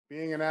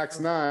Being in Acts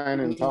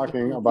 9 and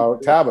talking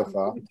about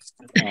Tabitha,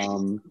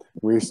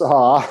 we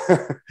saw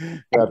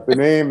that the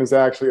name is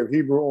actually of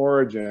Hebrew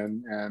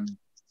origin, and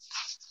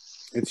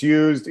it's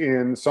used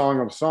in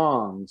Song of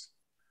Songs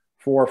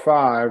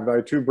 4:5.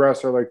 Thy two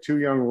breasts are like two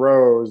young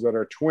roes that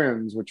are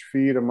twins, which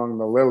feed among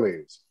the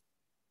lilies.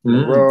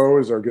 The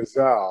rose or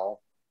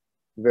gazelle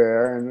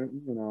there,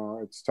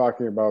 and it's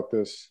talking about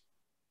this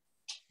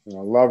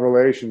love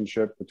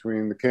relationship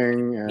between the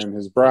king and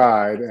his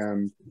bride,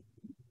 and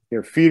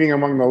feeding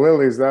among the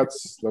lilies. The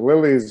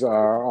lilies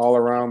are all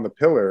around the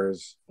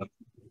pillars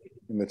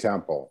in the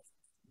temple.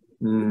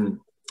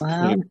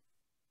 Wow.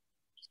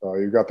 So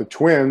you've got the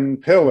twin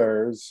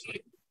pillars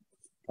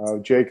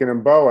of Jacob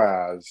and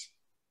Boaz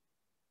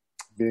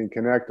being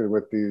connected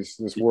with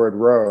this word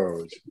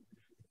rose.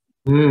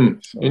 So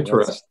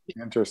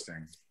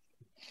interesting.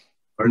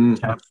 Her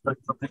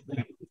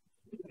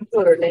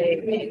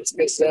name means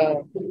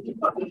gazelle.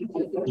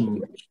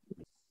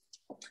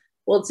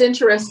 Well, it's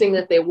interesting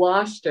that they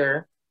washed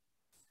her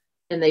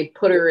and they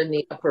put her in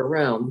the upper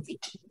room.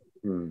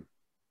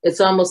 It's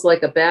almost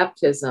like a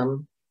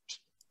baptism.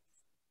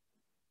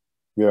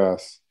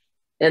 Yes.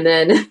 And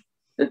then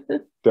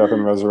death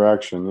and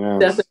resurrection. Yes.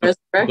 Death and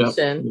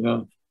resurrection.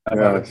 Yeah.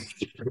 Yes.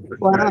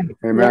 Wow.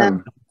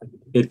 Amen. Yeah.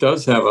 It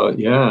does have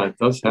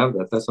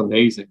that. That's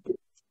amazing.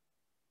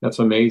 That's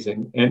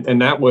amazing.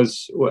 And that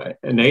was,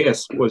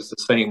 Aeneas was the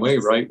same way,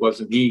 right?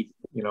 Wasn't he?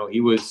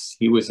 He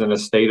was in a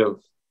state of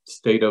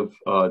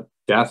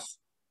death.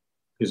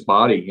 His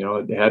body,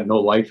 it had no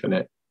life in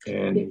it,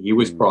 and he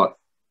was brought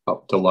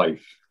up to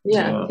life.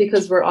 Yeah,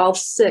 because we're all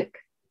sick.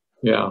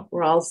 Yeah,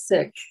 we're all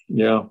sick.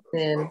 Yeah,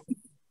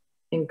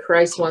 and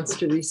Christ wants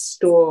to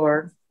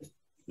restore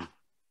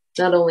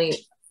not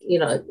only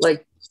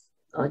like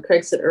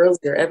Craig said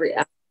earlier, every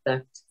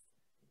aspect.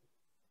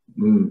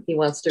 He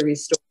wants to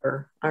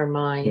restore our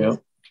mind. Yeah.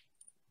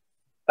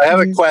 I have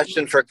a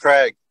question for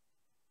Craig.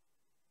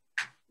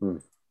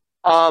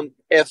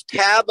 If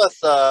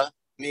Tabitha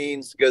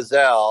means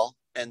gazelle,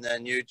 and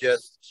then you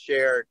just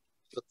shared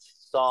the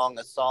Song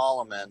of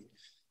Solomon,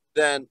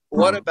 then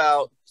what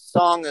about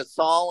Song of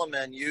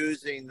Solomon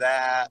using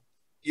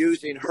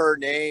her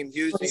name,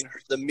 using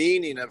the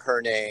meaning of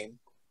her name?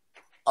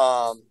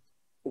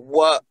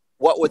 What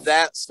would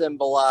that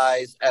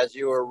symbolize as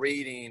you were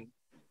reading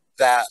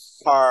that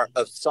part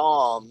of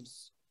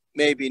Psalms,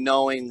 maybe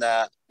knowing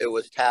that it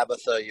was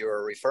Tabitha you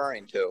were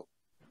referring to?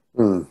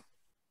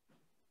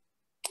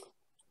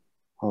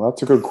 Well,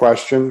 that's a good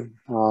question.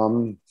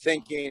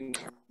 Thinking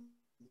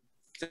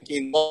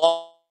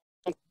long,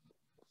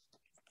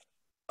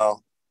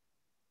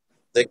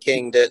 the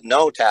king didn't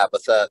know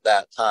Tabitha at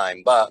that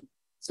time, but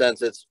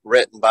since it's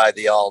written by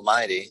the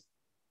Almighty.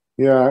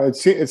 Yeah,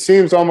 it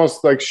seems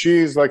almost like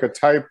she's like a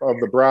type of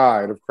the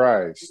bride of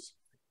Christ,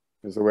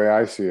 is the way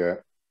I see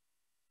it.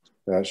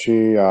 That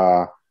she,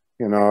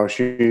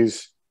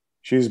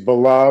 she's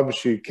beloved.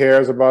 She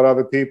cares about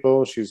other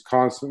people. She's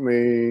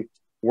constantly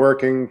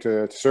working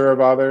to serve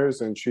others,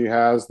 and she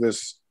has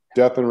this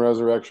death and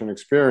resurrection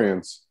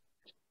experience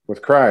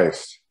with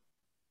Christ.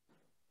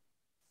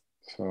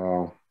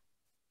 So,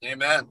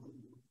 amen.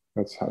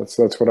 That's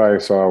what I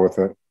saw with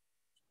it.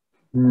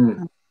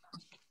 Amen.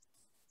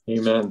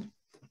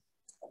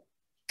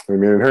 I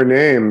mean, her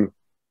name,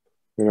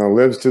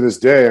 lives to this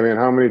day. I mean,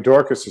 how many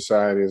Dorcas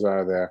societies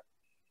are there?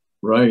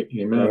 Right.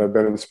 Amen. That have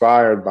been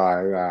inspired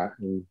by that.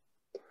 And,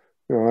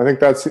 I think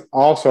that's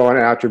also an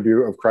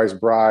attribute of Christ's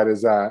bride,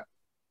 is that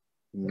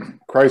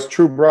Christ's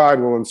true bride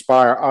will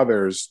inspire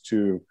others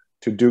to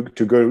do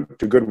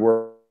good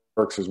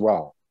works as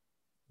well.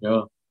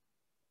 Yeah.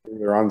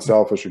 Their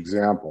unselfish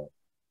example.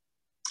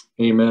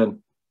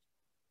 Amen.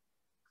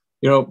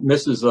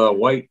 Mrs.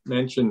 White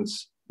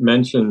mentions.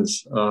 I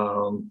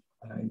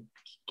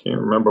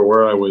can't remember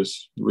where I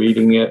was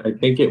reading it. I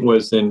think it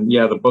was in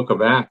the book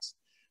of Acts.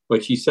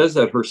 But she says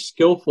that her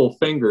skillful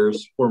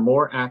fingers were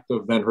more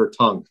active than her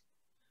tongue.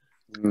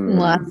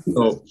 Wow.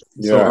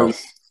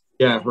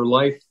 Her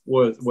life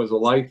was a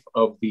life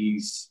of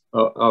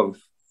a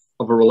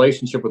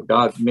relationship with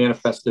God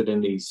manifested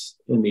in these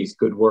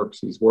good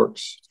works, these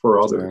works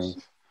for others.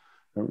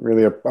 Yeah.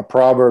 Really a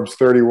Proverbs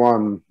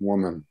 31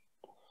 woman.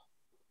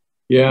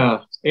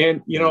 Yeah.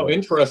 And,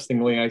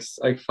 interestingly, I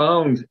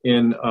found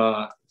in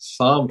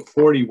Psalm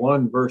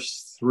 41,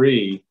 verse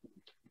 3,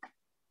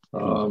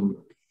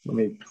 let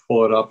me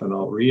pull it up and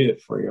I'll read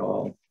it for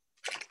y'all.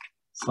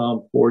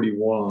 Psalm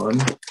 41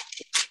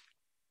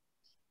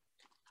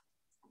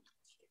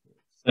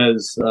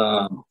 says,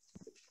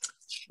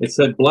 it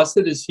said, "Blessed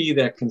is he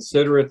that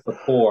considereth the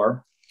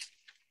poor.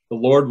 The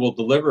Lord will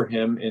deliver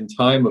him in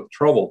time of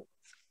trouble.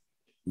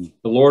 The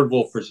Lord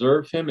will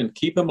preserve him and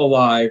keep him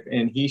alive,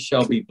 and he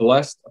shall be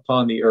blessed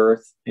upon the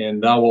earth,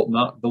 and thou wilt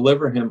not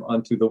deliver him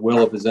unto the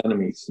will of his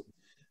enemies.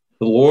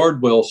 The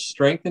Lord will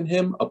strengthen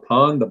him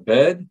upon the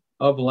bed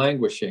of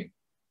languishing.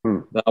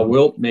 Thou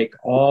wilt make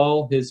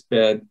all his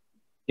bed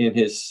in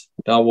his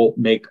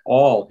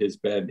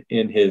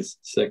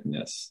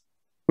sickness."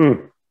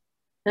 Can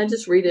I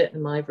just read it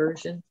in my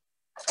version?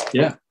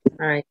 Yeah.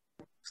 All right.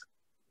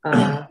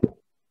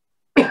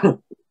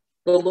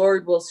 The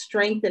Lord will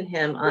strengthen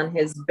him on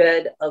his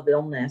bed of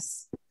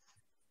illness.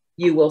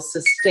 You will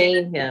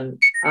sustain him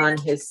on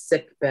his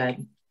sick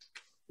bed.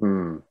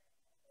 Amen.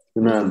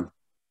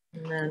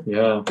 Amen.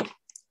 Yeah.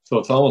 So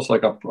it's almost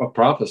like a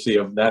prophecy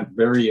of that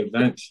very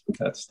event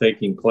that's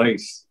taking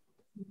place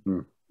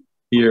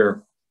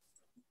here.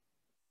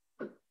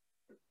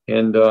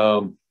 And,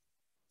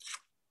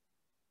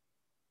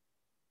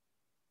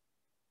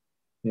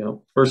 you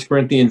know, 1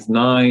 Corinthians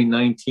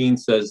 9:19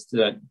 says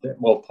that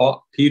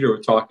Peter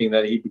was talking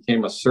that he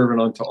became a servant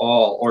unto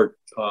all, or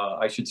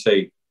I should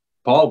say,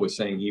 Paul was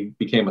saying he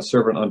became a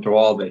servant unto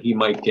all that he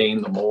might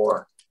gain the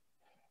more.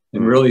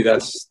 And really,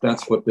 that's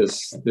what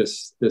this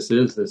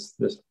is.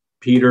 This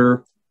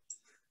Peter,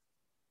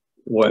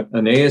 what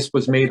Aeneas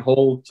was made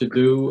whole to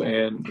do,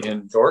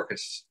 and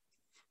Dorcas.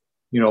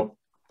 You know,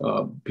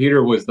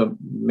 Peter was the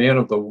man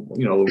of the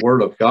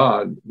word of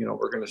God. You know,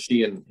 we're going to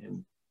see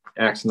in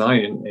Acts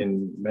 9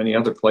 and many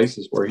other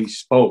places where he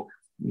spoke.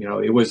 You know,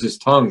 it was his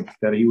tongue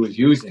that he was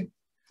using.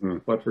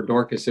 But for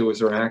Dorcas, it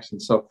was her action.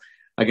 So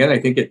again, I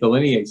think it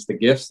delineates the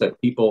gifts that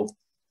the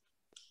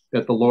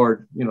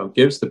Lord, you know,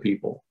 gives to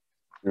people.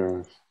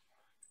 Yeah.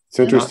 It's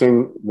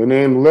interesting. The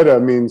name Lydda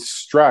means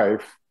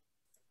strife,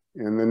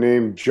 and the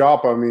name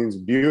Joppa means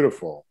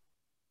beautiful.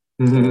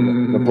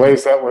 The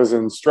place that was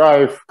in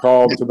strife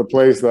called to the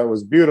place that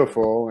was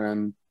beautiful,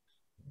 and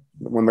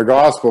when the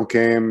gospel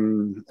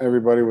came,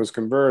 everybody was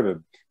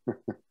converted.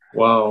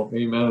 Wow,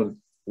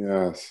 amen.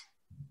 Yes.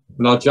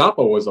 Now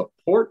Joppa was a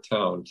port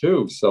town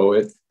too, so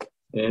it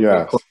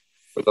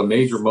was a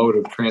major mode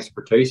of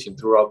transportation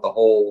throughout the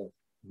whole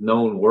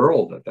known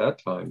world at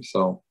that time.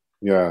 So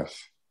yes.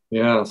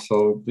 Yeah,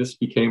 so this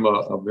became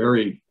a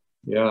very,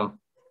 Yep.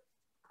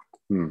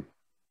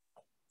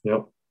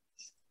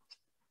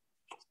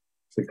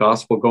 It's the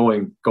gospel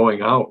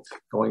going out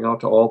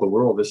to all the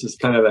world. This is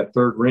kind of that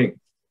third ring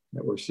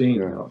that we're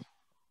seeing now.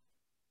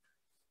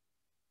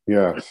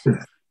 Yes.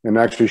 And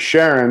actually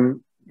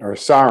Sharon, or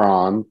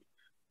Saron,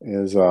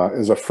 is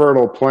a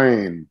fertile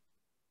plain.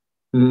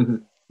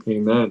 Amen.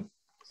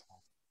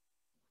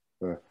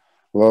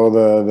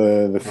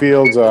 The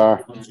fields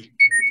are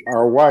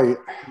white,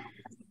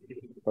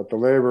 but the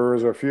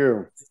laborers are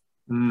few.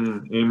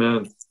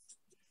 Amen.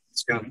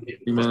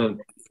 Amen.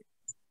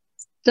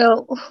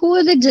 So who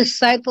are the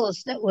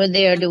disciples that were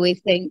there, do we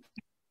think?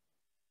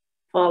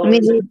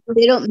 Followers, I mean,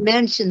 they don't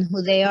mention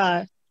who they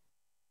are.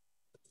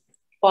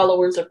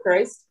 Followers of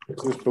Christ?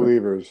 Just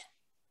believers.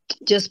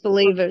 Just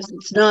believers.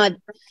 It's not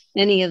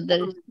any of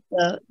the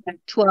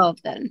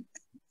 12 then.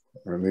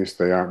 Or at least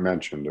they aren't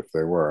mentioned if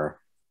they were.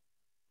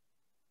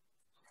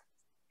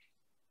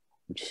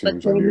 Which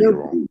seems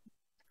unusual.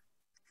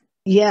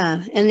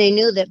 Yeah, and they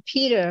knew that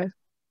Peter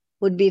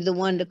would be the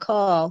one to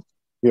call.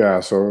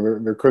 Yeah, so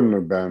there couldn't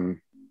have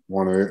been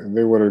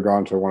they would have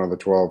gone to one of the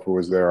 12 who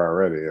was there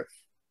already if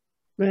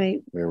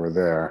they were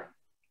there.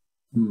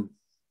 You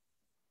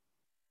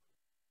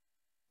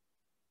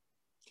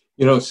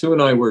know, Sue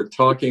and I were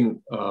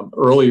talking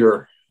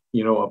earlier,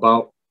 you know,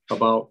 about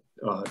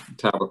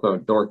Tabitha,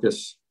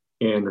 Dorcas,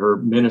 and her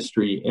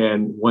ministry,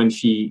 and when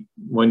she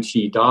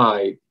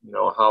died, you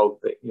know, how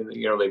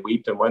they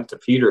wept and went to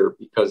Peter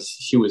because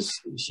she was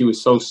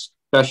so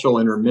special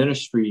in her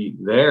ministry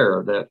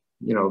there that,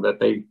 you know, that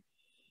they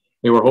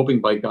were hoping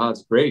by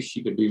God's grace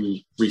she could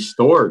be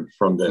restored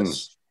from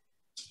this,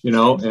 you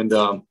know. And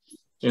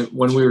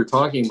when we were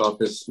talking about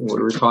this,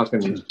 we were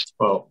talking,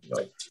 well,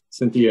 like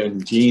Cynthia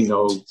and Jean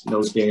knows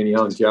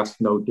Danielle, and Jeff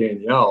knows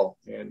Danielle,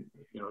 and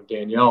you know,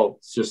 Danielle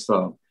is just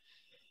you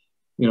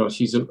know,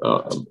 she's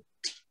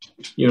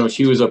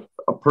she was a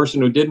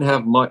person who didn't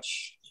have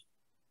much.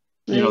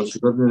 You know, she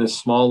lived in this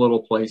small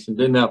little place and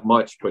didn't have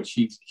much, but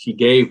she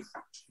gave,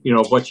 you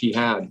know, what she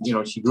had. You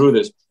know, she grew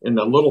this in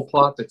the little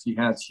plot that she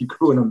had. She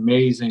grew an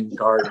amazing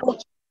garden,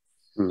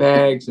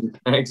 bags and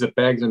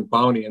bags and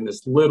bounty in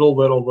this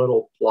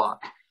little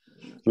plot.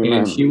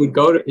 And she would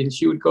go to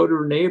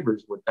her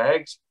neighbors with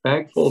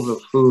bagfuls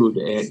of food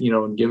and, you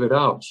know, and give it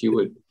out. She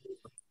would,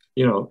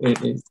 you know,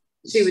 and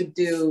she would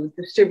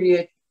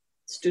distribute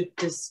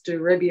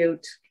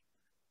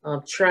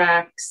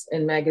tracts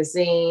and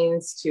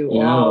magazines to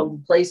all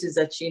places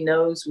that she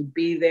knows would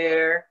be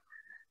there.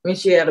 I mean,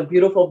 she had a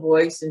beautiful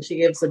voice, and she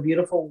gives a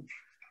beautiful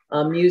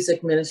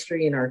music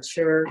ministry in our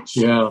church.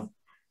 Yeah.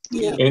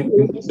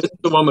 And this is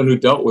the woman who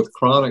dealt with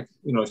chronic,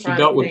 you know, she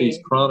dealt with these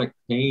chronic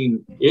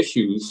pain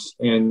issues,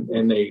 and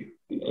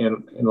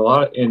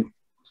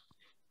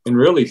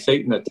really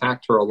Satan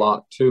attacked her a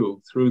lot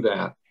too through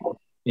that.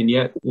 And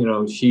yet, you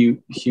know, she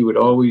would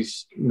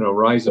always, you know,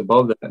 rise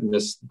above that in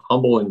this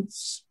humble and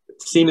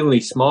seemingly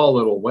small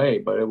little way,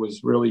 but it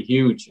was really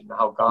huge, and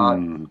how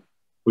God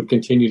would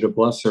continue to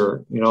bless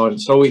her, you know.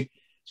 And so we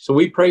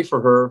pray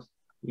for her,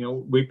 you know,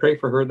 we pray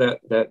for her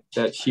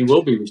that she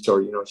will be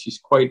restored. You know, she's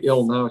quite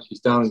ill now. She's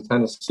down in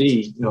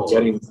Tennessee, you know,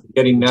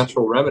 getting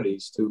natural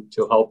remedies to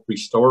help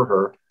restore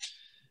her.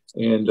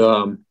 And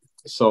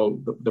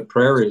so the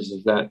prayer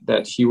is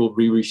that she will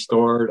be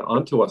restored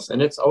unto us,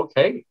 and it's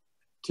okay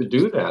to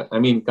do that. I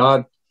mean,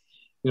 God,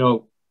 you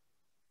know,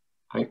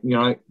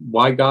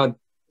 why God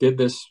did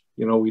this,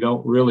 we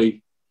don't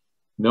really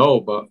know,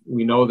 but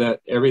we know that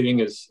everything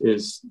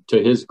is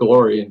to his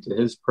glory and to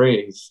his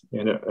praise,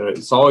 and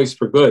it's always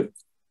for good.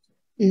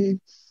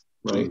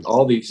 Right?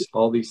 All these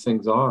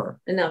things are.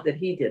 And not that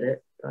he did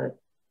it, but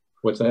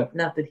what's that?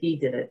 Not that he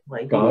did it,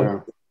 like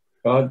God.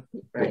 God,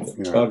 right.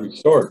 God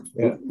restored.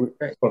 Yeah, right.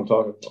 That's what I'm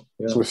talking about.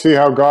 Yeah. So see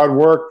how God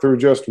worked through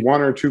just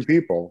one or two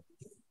people.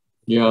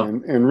 Yeah.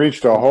 And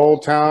reached a whole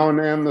town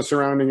and the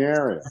surrounding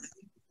area.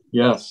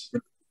 Yes.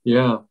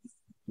 Yeah.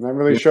 And that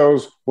really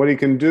shows what he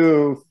can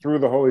do through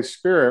the Holy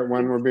Spirit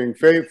when we're being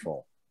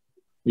faithful.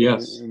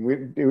 Yes. And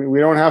we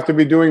don't have to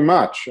be doing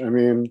much. I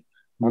mean,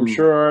 I'm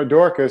sure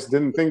Dorcas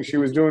didn't think she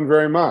was doing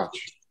very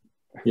much.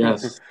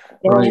 Yes.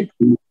 Right.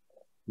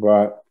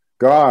 But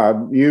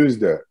God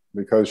used it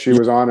because she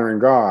was honoring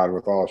God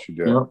with all she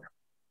did. Yeah.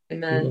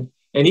 Amen.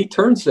 And he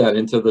turns that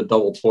into the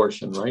double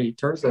portion, right? He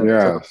turns that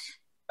into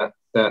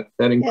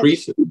that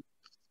increases.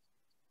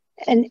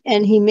 And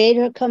he made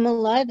her come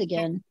alive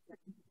again.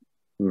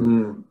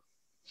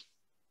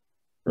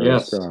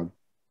 Yes. God.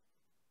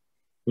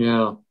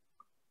 Yeah.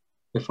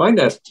 I find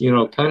that,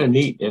 kind of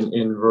neat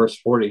in verse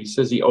 40. He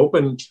says we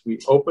opened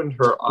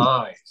her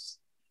eyes.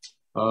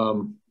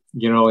 In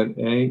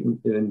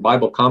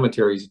Bible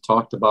commentaries, it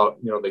talked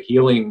about, the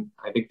healing,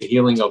 I think the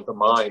healing of the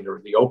mind, or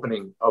the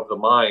opening of the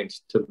mind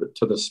to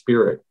the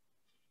spirit.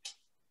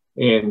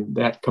 And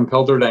that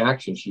compelled her to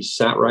action. She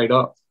sat right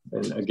up.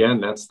 And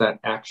again, that's that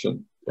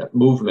action, that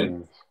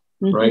movement,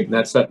 right? And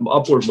that's that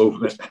upward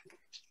movement.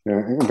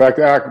 Yeah. In fact,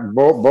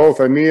 both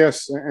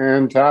Aeneas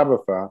and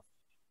Tabitha,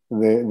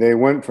 they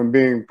went from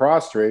being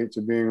prostrate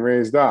to being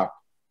raised up.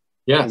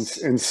 Yes.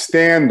 And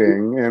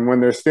standing. And when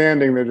they're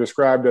standing, they're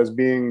described as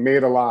being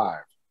made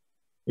alive.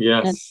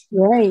 Yes. That's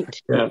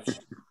right. Yes.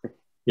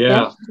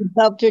 Yeah.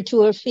 Helped her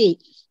to her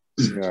feet.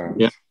 Yeah.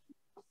 Yeah.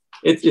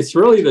 It's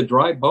really the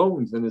dry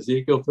bones in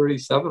Ezekiel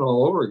 37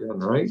 all over again,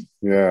 right?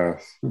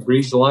 Yes.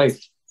 Breathes life.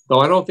 Though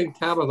I don't think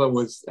Tabitha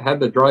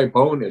had the dry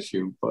bone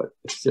issue, but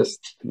it's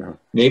just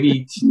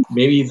maybe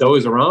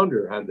those around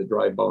her had the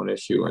dry bone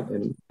issue,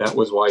 and that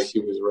was why she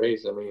was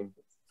raised. I mean,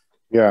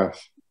 yes,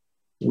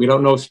 we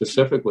don't know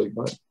specifically,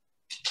 but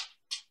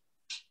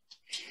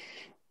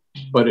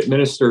it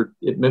ministered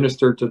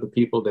to the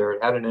people there.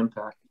 It had an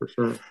impact for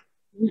sure.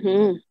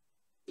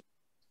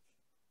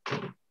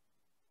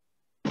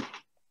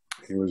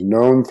 He was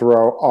known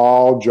throughout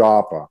all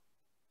Joppa.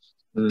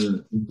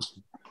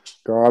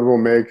 God will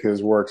make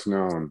his works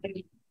known.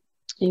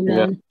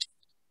 Amen.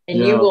 And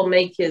you will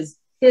make his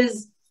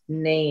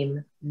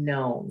name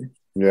known.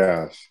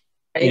 Yes.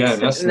 Right? Yeah,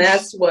 and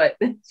that's what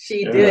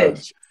she did.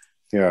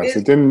 Yes.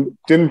 It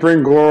didn't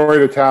bring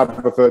glory to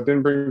Tabitha. It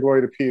didn't bring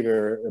glory to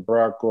Peter. It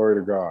brought glory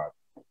to God.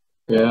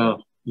 Yeah.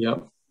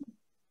 Yep.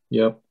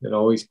 It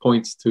always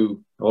points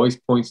to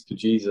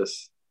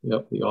Jesus.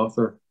 Yep. The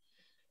author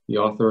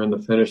and the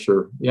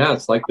finisher. Yeah,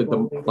 it's like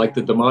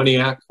the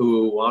demoniac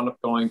who wound up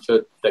going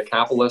to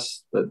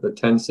Decapolis, the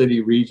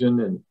 10-city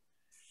region,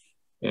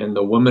 and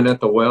the woman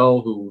at the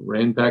well who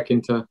ran back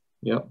into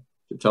to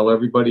tell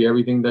everybody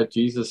everything that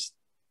Jesus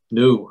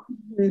knew.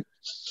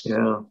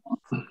 Yeah.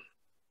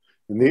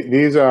 And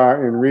these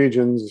are in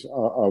regions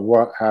of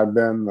what had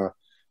been the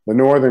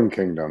northern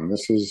kingdom.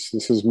 This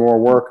is more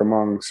work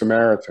among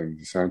Samaritans,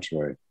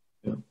 essentially.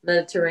 Yeah.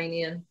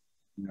 Mediterranean.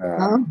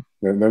 Yeah.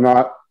 They're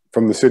not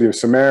from the city of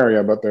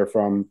Samaria, but they're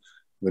from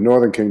the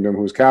northern kingdom,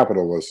 whose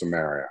capital was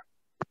Samaria.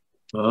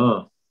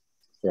 So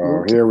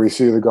here we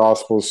see the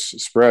gospel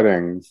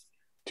spreading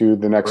to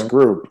the next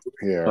group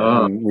here,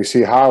 and we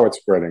see how it's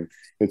spreading.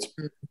 It's,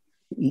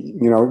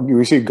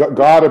 we see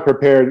God had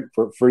prepared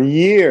for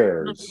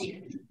years.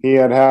 He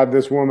had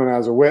this woman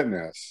as a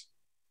witness,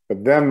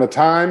 but then the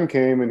time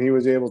came and he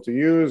was able to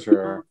use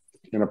her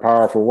in a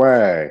powerful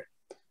way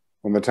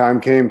when the time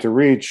came to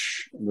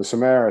reach the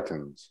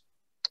Samaritans.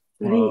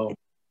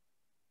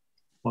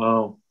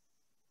 Wow.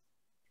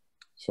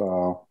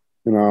 So,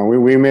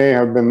 we may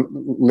have been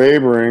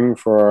laboring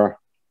for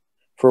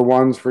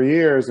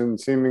years and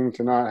seeming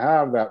to not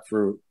have that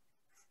fruit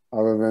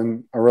other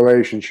than a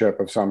relationship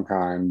of some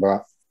kind,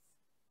 but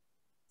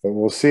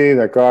we'll see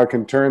that God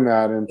can turn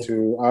that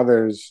into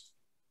others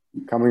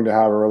coming to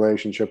have a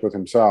relationship with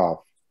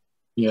himself.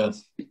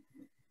 Yes. Yep.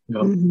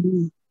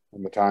 When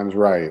the time's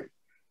right.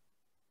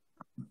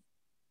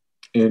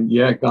 And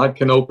God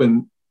can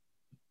open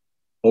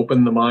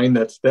the mind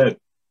that's dead.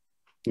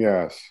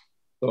 Yes.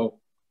 So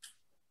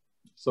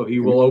he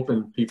will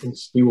open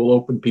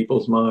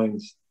people's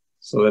minds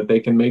so that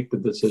they can make the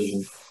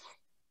decision.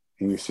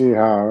 And you see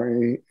how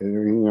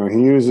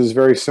he uses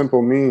very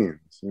simple means.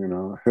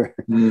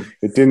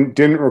 It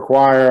didn't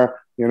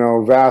require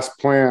vast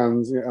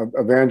plans,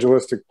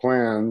 evangelistic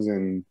plans,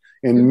 and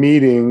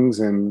meetings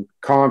and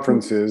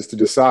conferences to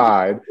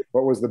decide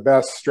what was the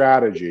best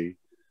strategy.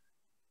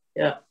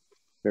 Yeah.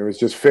 There was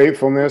just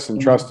faithfulness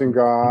and trusting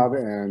God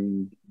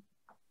and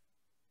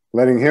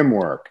letting him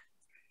work.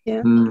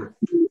 Yeah.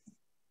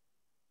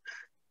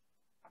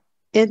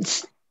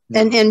 And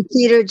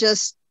Peter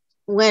just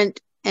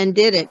went and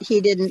did it.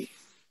 He didn't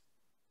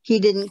he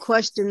didn't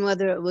question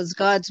whether it was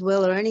God's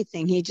will or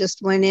anything. He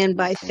just went in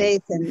by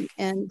faith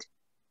and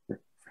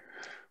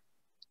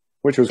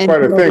which was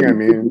quite a thing. I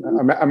mean,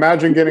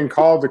 imagine getting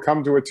called to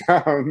come to a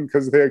town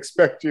because they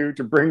expect you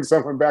to bring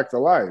someone back to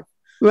life.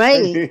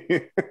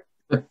 Right.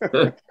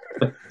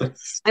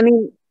 I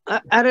mean,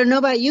 I don't know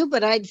about you,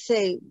 but I'd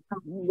say,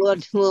 will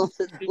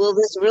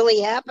this really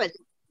happen?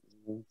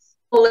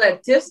 Well,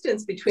 that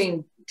distance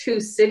between two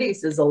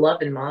cities is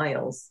 11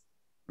 miles.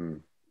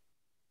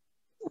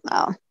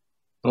 Wow.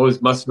 Oh,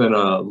 it must have been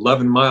a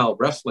 11-mile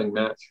wrestling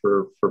match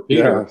for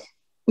Peter.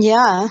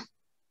 Yeah.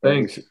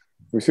 Thanks.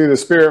 We see the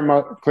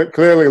Spirit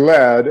clearly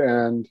led,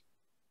 and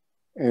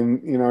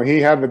you know, he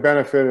had the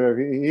benefit of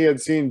he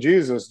had seen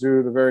Jesus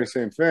do the very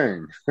same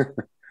thing.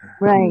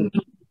 Right.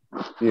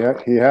 He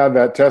had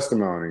that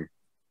testimony.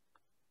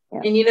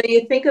 And you know,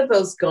 you think of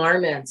those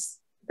garments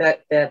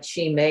that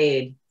she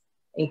made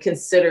and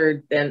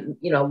considered, then,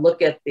 you know,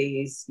 look at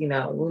these, you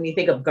know, when you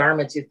think of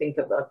garments, you think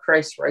of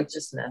Christ's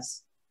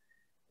righteousness.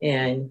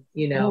 And,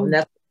 you know, and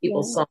that's what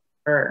people saw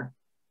her.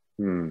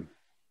 You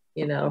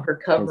know, her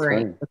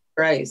covering with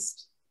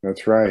Christ.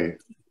 That's right.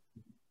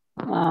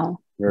 Wow.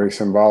 Very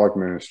symbolic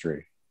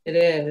ministry. It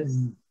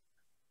is.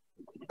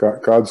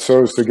 God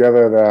sews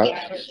together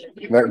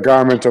that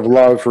garment of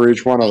love for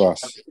each one of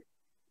us.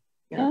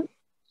 Yeah.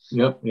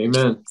 Yep.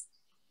 Amen.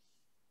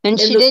 And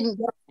she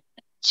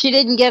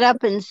didn't get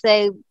up and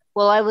say,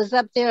 well, I was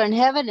up there in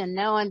heaven and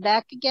now I'm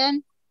back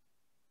again.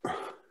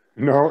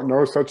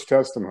 No such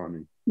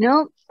testimony.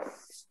 Nope.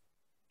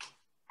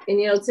 And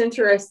you know, it's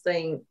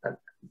interesting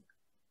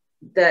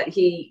that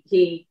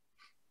he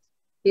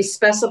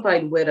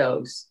specified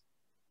widows.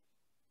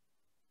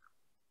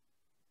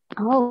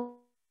 Oh.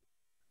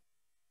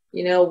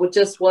 You know, it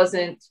just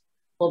wasn't,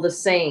 well, the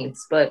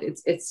saints, but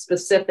it's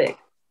specific.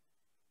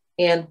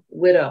 And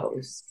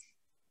widows.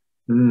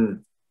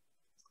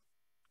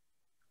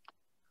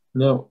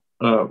 No,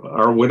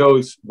 our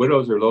widows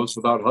are those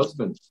without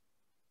husbands.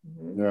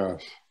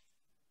 Yes.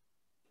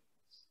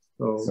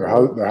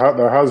 So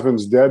their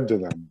husband's dead to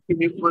them.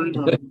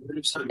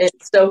 And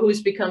so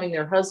who's becoming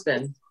their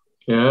husband?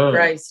 Yeah.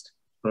 Christ.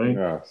 Right.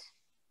 Yes.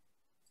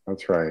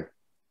 That's right.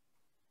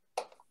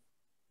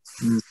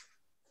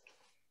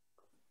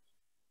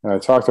 I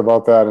talked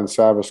about that in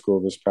Sabbath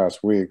school this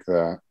past week,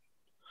 that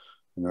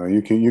you know,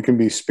 you can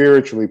be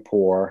spiritually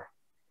poor,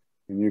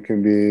 and you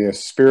can be a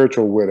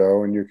spiritual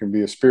widow, and you can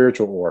be a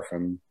spiritual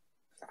orphan.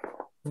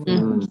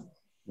 And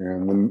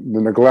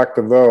the neglect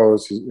of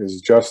those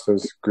is just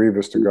as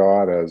grievous to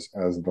God as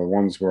the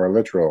ones who are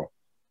literal.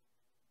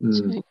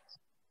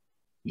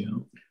 Yeah.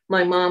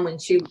 My mom, when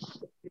she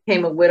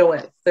became a widow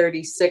at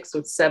 36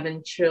 with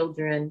 7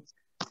 children,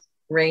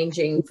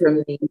 ranging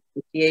from the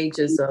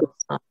ages of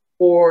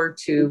 4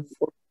 to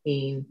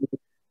 14.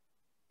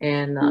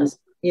 And,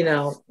 you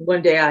know,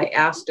 one day I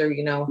asked her,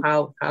 you know,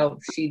 how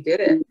she did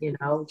it, you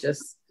know,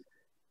 just,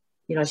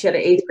 you know, she had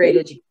an 8th grade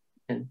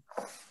education.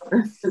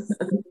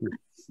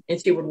 And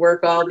she would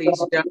work all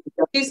these jobs.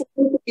 She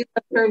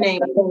left her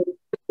name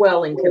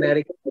well in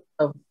Connecticut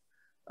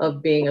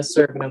of being a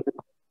servant of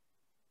God.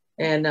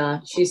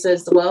 And she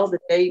says, well, the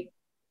day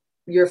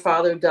your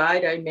father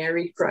died, I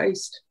married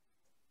Christ.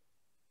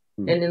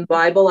 And in the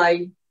Bible,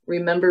 I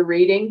remember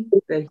reading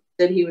that he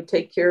said he would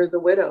take care of the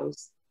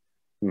widows.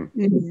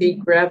 She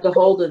grabbed a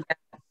hold of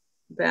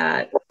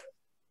that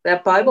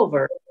Bible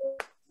verse.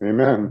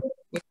 Amen.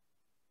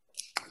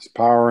 There's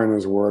power in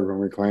his word when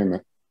we claim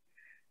it.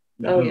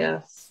 Oh,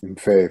 yes. In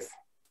faith.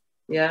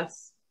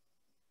 Yes.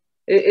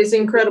 It's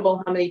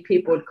incredible how many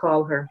people would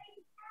call her.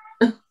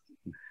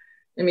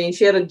 I mean,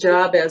 she had a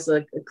job as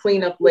a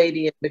cleanup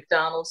lady at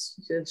McDonald's.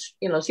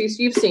 You know,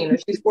 you've seen her.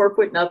 She's 4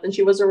 foot nothing.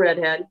 She was a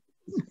redhead.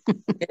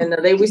 And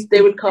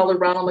they would call her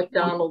Ronald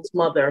McDonald's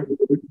mother.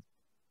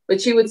 But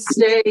she would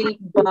stay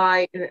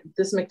by,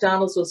 this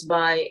McDonald's was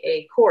by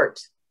a court.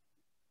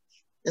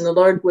 And the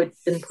Lord would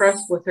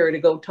impress with her to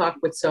go talk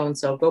with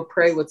so-and-so, go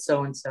pray with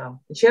so-and-so.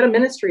 And she had a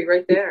ministry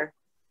right there.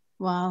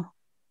 Wow.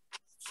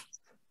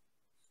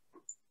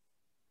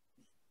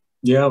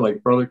 Yeah,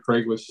 like Brother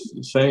Craig was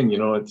saying, you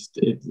know,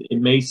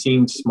 it may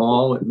seem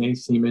small, it may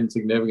seem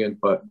insignificant,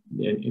 but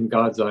in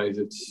God's eyes,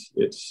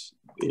 it's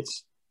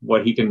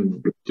what He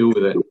can do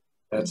with it.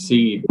 That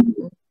seed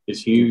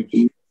is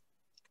huge.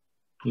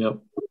 Yep.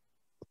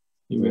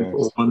 Even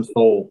for one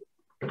soul.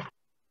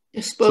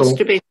 You're supposed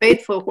to be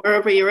faithful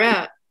wherever you're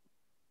at.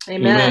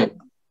 Amen.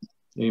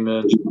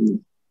 Amen.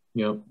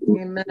 Yep.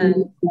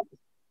 Amen.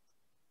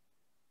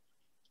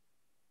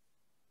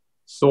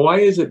 So why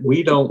is it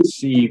we don't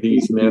see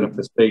these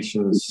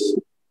manifestations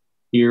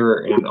here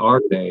in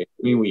our day?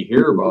 I mean, we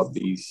hear about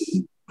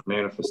these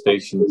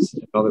manifestations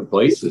in other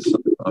places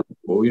sometimes,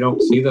 but we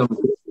don't see them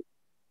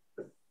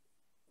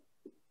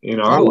in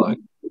our life.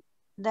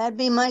 That'd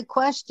be my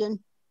question.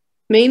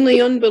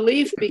 Mainly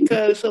unbelief,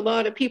 because a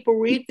lot of people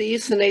read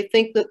these and they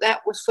think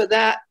that was for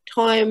that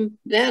time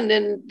then,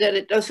 and that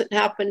it doesn't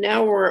happen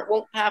now, or it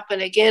won't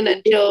happen again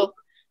until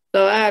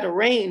the latter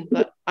rain.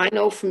 But I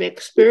know from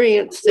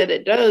experience that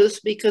it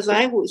does, because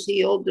I was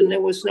healed and there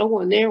was no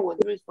one there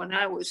when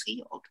I was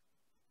healed.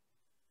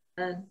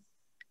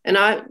 And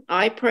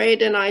I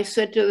prayed and I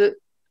said to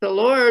the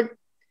Lord,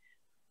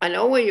 I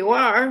know where you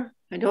are.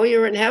 I know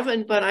you're in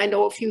heaven, but I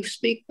know if you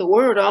speak the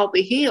word, I'll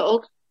be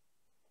healed.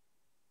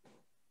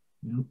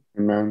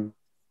 Amen.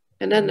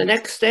 And then the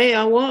next day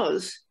I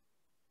was.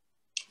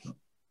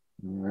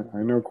 I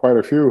know quite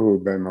a few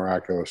who've been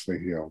miraculously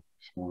healed.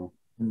 So.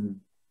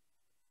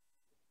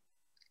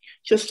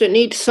 Just to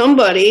need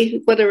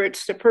somebody, whether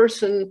it's a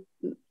person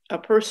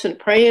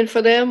praying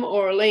for them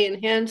or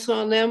laying hands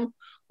on them,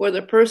 or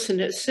the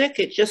person is sick,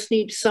 it just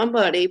needs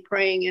somebody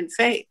praying in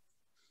faith.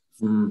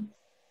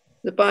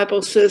 The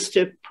Bible says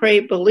to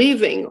pray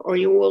believing or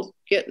you will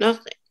get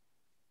nothing.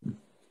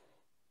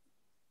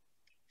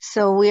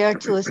 So we are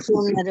to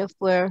assume that if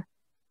we're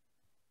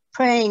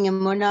praying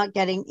and we're not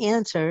getting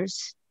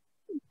answers,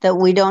 that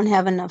we don't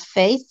have enough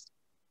faith?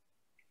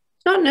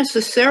 Not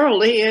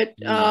necessarily.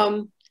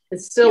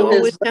 It's still you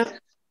always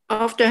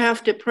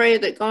have to pray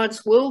that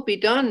God's will be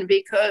done,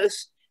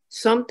 because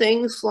some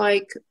things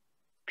like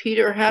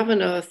Peter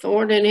having a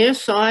thorn in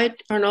his side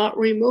are not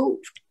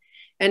removed.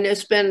 And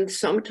there's been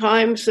some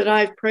times that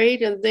I've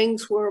prayed and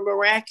things were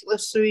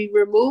miraculously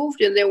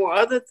removed, and there were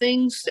other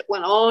things that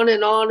went on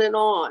and on and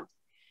on.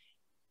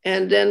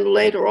 And then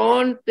later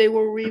on, they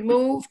were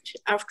removed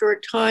after a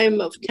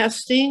time of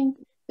testing,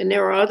 and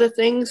there are other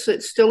things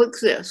that still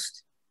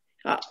exist.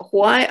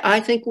 Why? I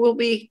think we'll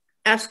be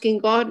asking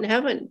God in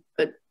heaven,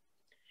 but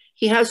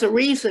he has a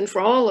reason for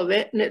all of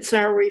it, and it's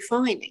our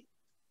refining.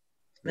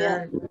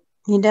 Yeah,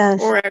 he does.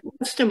 Or our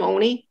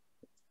testimony.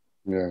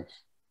 Yes.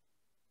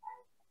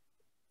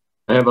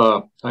 I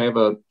have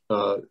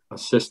a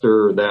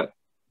sister that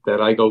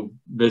I go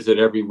visit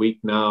every week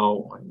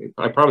now.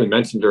 I probably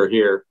mentioned her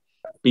here.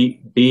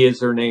 B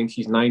is her name.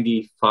 She's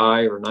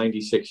 95 or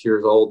 96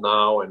 years old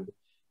now, and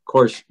of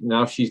course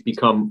now she's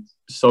become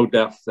so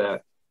deaf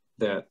that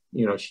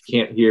she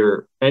can't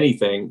hear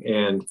anything.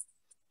 And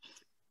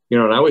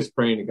and I was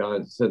praying to God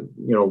and said,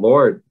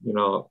 Lord,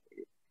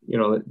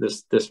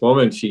 this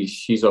woman,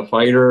 she's a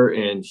fighter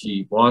and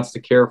she wants to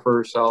care for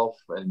herself,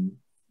 and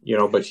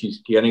but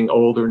she's getting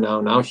older now.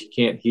 Now she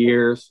can't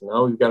hear, so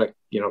now we've got to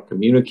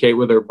communicate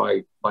with her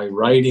by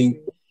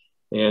writing.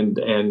 And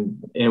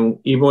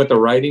even with the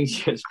writing,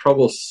 she has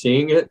trouble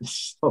seeing it.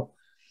 So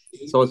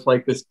it's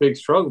like this big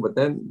struggle. But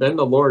then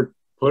the Lord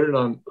put it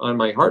on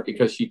my heart,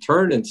 because she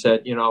turned and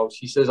said,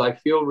 she says, I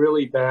feel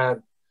really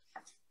bad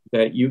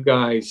that you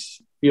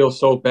guys feel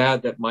so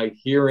bad that my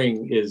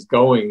hearing is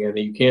going and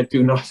you can't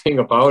do nothing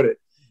about it.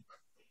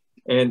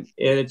 And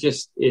it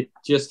just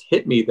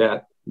hit me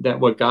that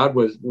what God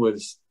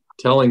was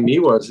telling me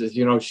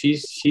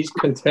is she's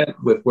content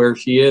with where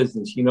she is,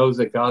 and she knows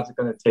that God's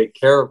going to take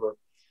care of her.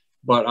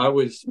 But I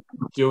was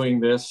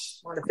doing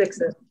this. Want to fix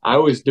it? I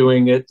was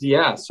doing it,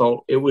 yeah.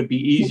 So it would be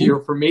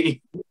easier for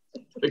me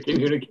to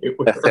communicate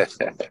with her.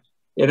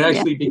 It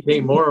actually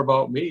became more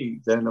about me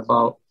than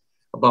about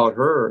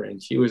her.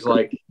 And she was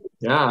like,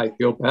 "Yeah, I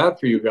feel bad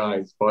for you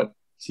guys, but,"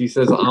 she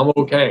says, "I'm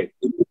okay.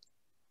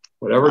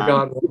 Whatever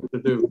God wants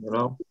to do,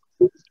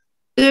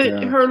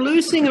 Her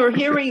losing her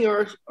hearing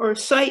or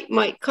sight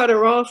might cut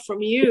her off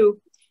from you,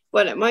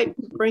 but it might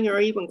bring her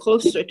even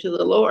closer to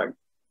the Lord.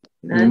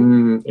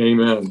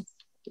 Amen.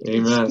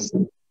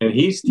 And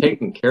he's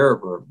taking care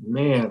of her.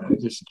 Man, I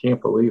just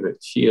can't believe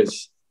it.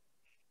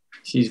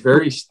 She's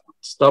very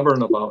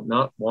stubborn about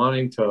not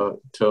wanting to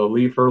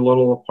leave her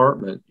little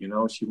apartment.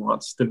 She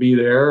wants to be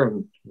there,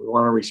 and we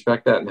want to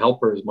respect that and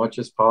help her as much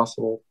as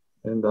possible.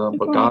 And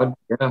but God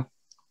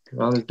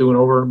is doing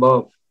over and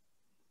above.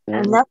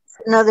 And that's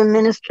another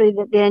ministry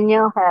that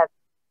Danielle had.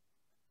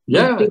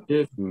 Yeah, it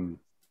did.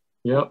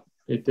 Yep,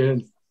 it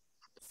did.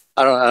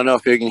 I don't know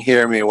if you can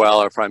hear me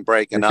well or if I'm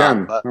breaking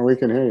up. But we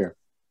can hear you.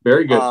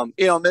 Very good.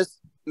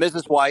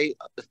 Mrs. White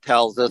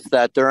tells us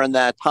that during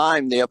that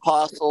time, the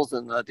apostles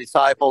and the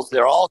disciples,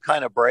 they're all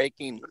kind of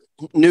breaking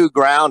new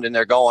ground and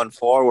they're going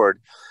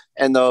forward.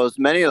 And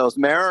many of those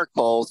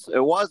miracles,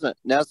 it wasn't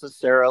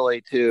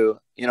necessarily to,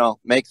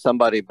 make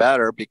somebody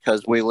better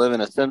because we live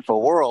in a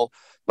sinful world,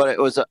 but it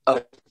was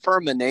a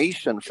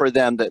affirmation for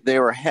them that they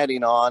were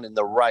heading on in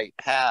the right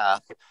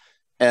path.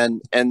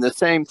 And the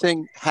same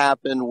thing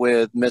happened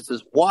with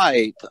Mrs.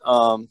 White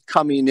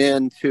coming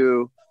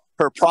into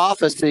her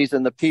prophecies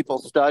and the people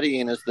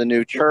studying as the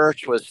new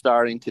church was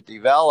starting to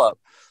develop.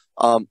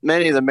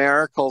 Many of the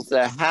miracles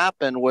that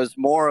happened was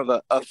more of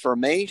an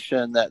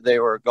affirmation that they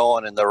were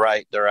going in the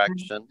right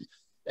direction.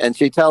 And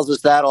she tells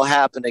us that'll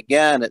happen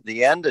again at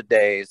the end of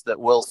days, that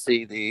we'll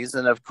see these.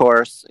 And of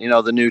course,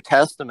 the New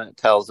Testament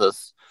tells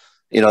us,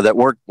 that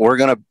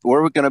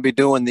we're gonna be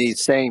doing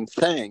these same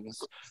things.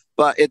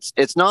 But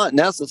it's not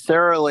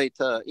necessarily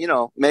to,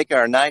 make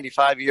our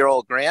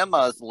 95-year-old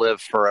grandmas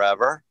live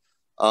forever.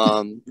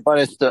 But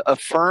it's to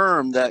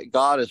affirm that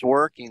God is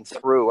working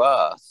through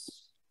us.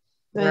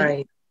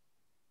 Right.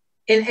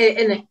 And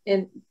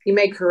you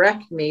may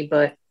correct me,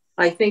 but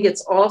I think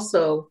it's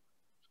also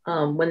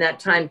when that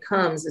time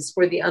comes, it's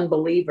for the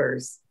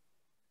unbelievers.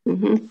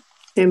 Mm-hmm.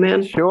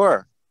 Amen.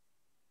 Sure.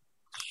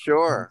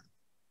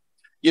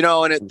 You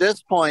know, and at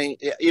this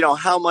point, you know,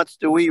 how much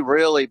do we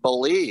really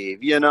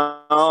believe, you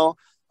know?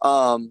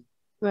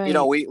 Right. You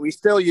know, we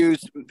still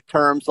use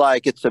terms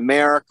like it's a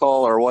miracle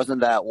or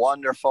wasn't that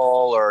wonderful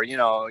or, you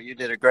know, you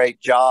did a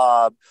great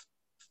job.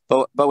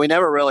 But we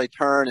never really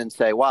turn and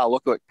say, wow,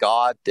 look what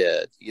God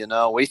did. You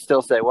know, we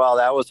still say, well,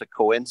 that was a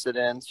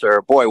coincidence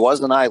or boy,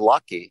 wasn't I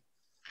lucky?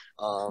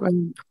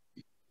 Right.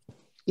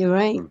 You're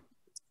right.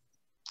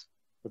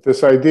 But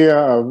this idea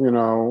of, you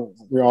know,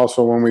 we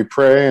also, when we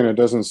pray and it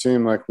doesn't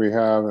seem like we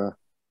have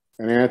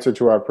an answer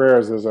to our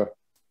prayers, there's a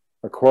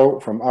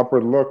quote from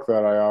Upward Look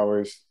that I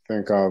always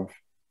think of.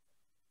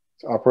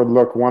 It's Upward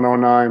Look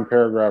 109,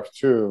 paragraph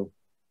 2.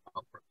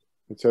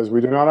 It says,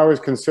 we do not always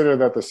consider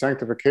that the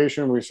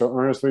sanctification we so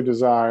earnestly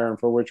desire and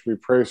for which we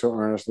pray so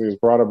earnestly is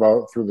brought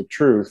about through the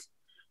truth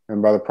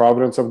and by the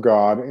providence of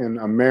God in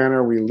a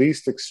manner we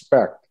least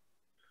expect.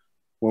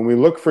 When we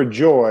look for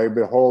joy,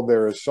 behold,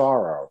 there is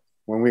sorrow.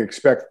 When we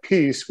expect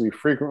peace, we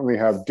frequently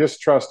have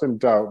distrust and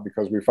doubt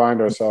because we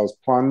find ourselves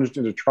plunged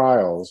into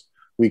trials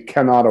we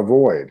cannot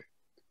avoid.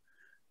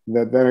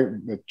 That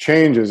then it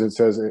changes. It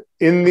says,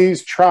 in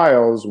these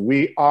trials,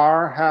 we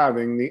are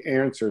having the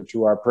answer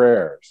to our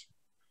prayers.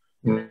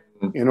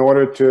 In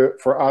order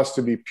for us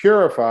to be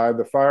purified,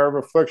 the fire of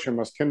affliction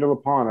must kindle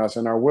upon us,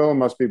 and our will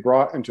must be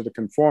brought into the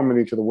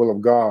conformity to the will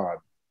of God.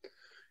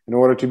 In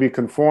order to be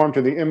conformed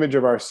to the image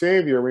of our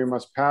Savior, we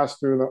must pass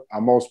through a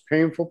most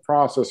painful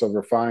process of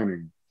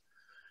refining.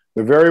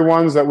 The very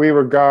ones that we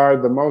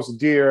regard the most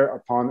dear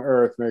upon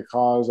earth may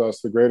cause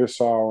us the greatest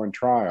sorrow and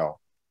trial.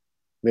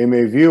 They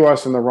may view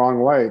us in the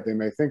wrong light. They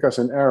may think us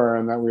in error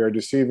and that we are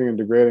deceiving and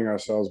degrading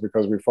ourselves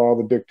because we follow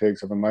the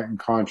dictates of enlightened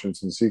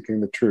conscience in seeking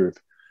the truth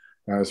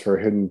as for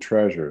hidden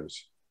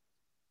treasures.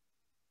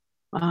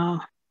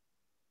 Wow.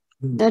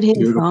 That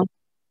is wrong.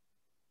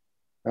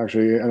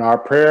 Actually, and our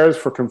prayers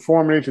for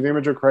conformity to the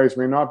image of Christ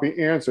may not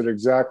be answered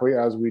exactly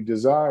as we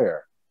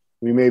desire.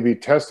 We may be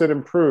tested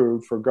and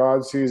proved, for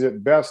God sees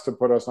it best to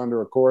put us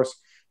under a course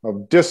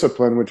of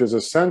discipline, which is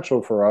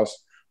essential for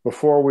us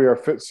before we are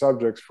fit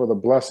subjects for the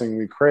blessing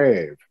we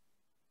crave.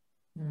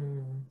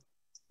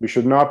 We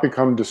should not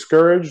become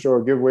discouraged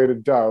or give way to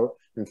doubt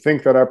and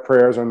think that our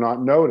prayers are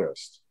not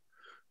noticed.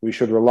 We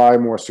should rely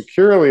more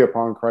securely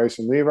upon Christ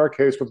and leave our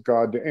case with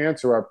God to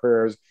answer our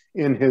prayers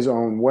in his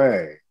own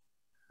way.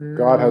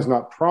 God has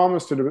not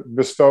promised to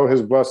bestow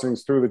his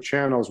blessings through the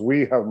channels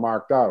we have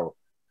marked out.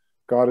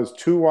 God is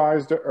too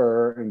wise to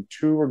err and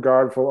too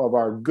regardful of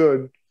our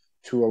good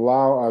to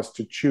allow us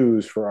to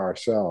choose for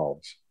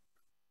ourselves.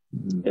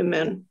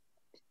 Amen.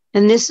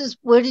 And this is,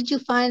 where did you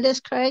find this,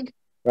 Craig?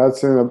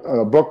 That's in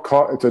a book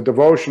called, it's a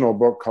devotional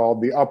book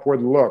called The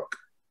Upward Look.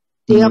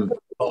 The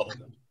Upward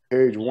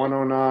Page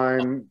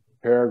 109,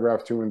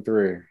 paragraph 2 and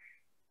 3.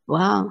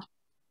 Wow.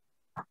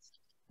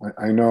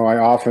 I know I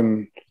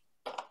often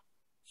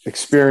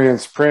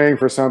experience praying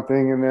for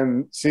something and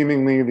then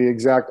seemingly the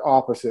exact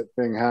opposite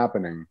thing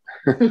happening.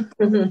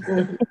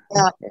 And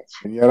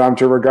yet I'm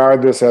to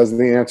regard this as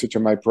the answer to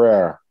my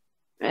prayer.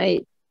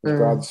 Right.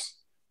 God's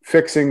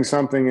fixing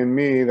something in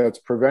me that's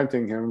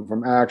preventing him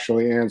from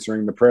actually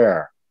answering the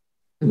prayer.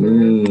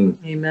 Amen.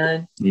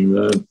 Amen.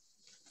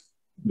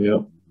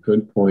 Yep,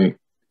 good point.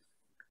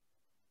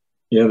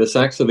 Yeah, this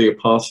Acts of the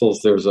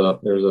Apostles, there's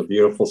a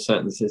beautiful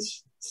sentence.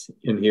 It's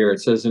in here. It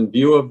says, in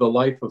view of the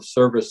life of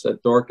service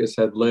that Dorcas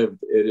had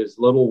lived, it is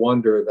little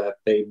wonder that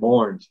they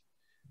mourned,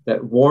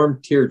 that warm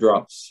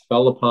teardrops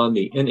fell upon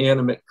the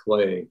inanimate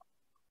clay.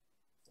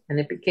 And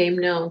it became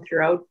known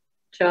throughout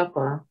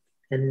Joppa,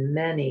 and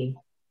many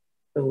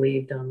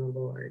believed on the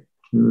Lord.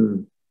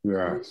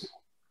 Yes.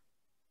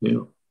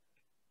 Yeah.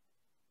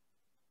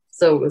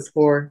 So it was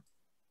for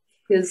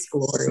his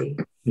glory.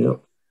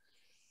 Yep.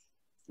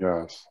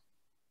 Yes.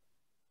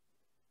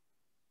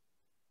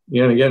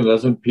 Yeah, and again,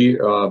 doesn't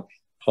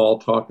Paul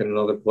talk in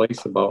another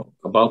place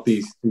about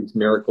these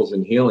miracles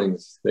and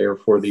healings? They are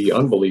for the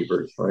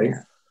unbelievers, right?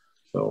 Yeah.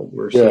 So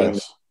we're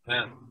seeing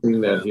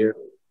that here.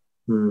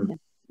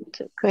 That's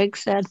what Craig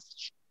said.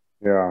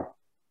 Yeah.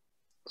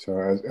 So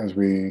as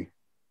we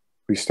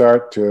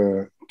start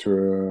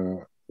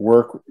to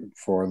work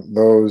for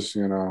those,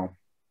 you know,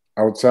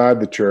 outside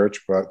the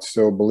church, but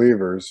still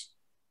believers,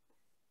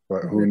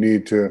 but who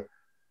need to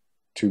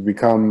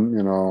become,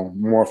 you know,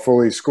 more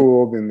fully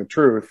schooled in the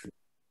truth,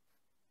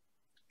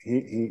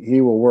 he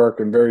will work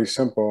in very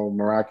simple,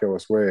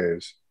 miraculous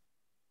ways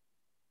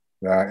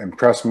that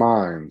impress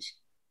minds.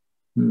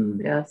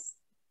 Yes.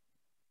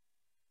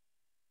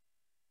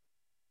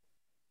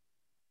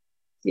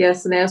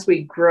 Yes, and as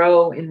we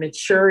grow in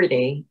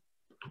maturity,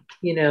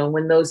 you know,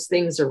 when those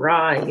things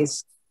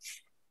arise,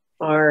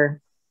 our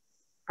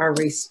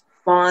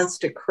response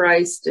to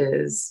Christ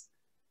is,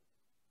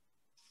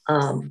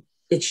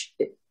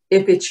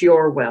 if it's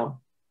your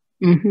will.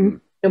 And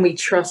we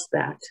trust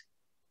that.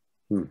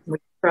 We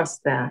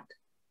trust that.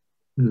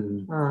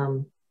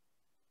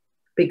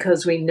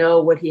 Because we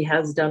know what he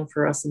has done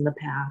for us in the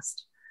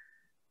past.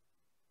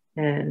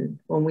 And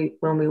when we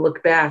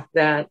look back,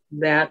 that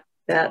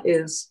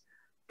is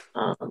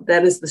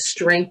the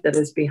strength that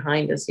is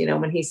behind us. You know,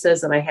 when he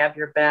says that I have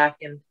your back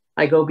and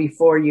I go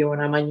before you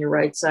and I'm on your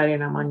right side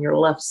and I'm on your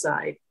left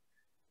side.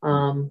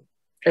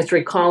 It's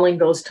recalling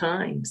those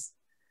times,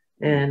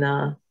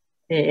 and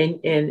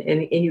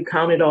you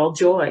count it all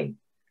joy.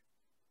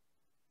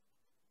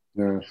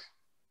 Yes.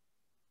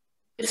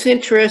 It's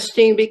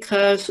interesting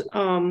because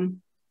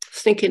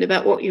thinking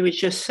about what you were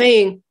just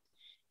saying,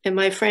 and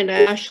my friend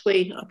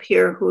Ashley up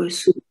here,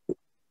 who's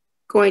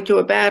going through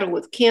a battle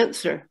with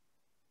cancer,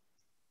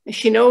 and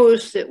she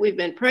knows that we've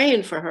been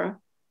praying for her,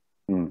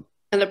 and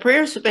the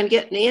prayers have been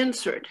getting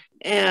answered.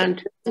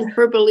 And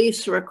her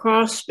beliefs are a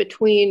cross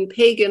between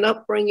pagan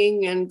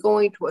upbringing and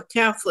going to a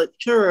Catholic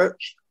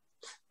church,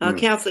 a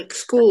Catholic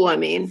school, I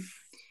mean.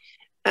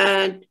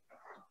 And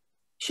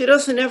she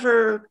doesn't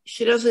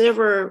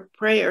ever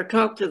pray or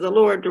talk to the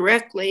Lord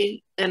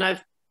directly. And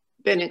I've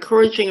been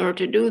encouraging her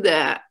to do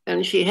that,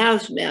 and she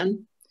has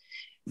been.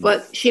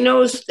 But she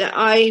knows that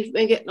I've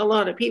been getting a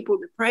lot of people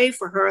to pray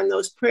for her, and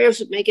those prayers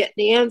have been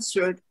getting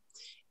answered.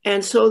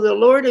 And so the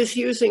Lord is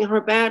using her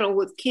battle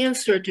with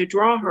cancer to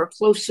draw her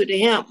closer to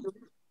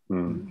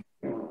him.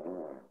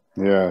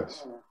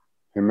 Yes.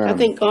 Amen. I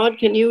think God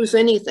can use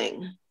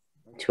anything.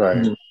 That's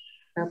right.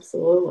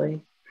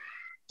 Absolutely.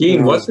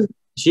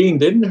 Jean,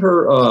 didn't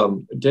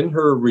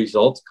her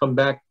results come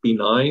back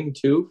benign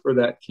too for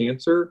that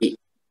cancer?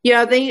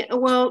 Yeah,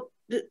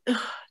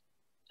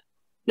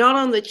 not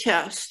on the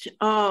chest.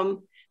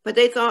 But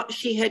they thought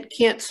she had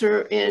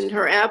cancer in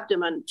her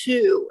abdomen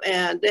too.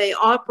 And they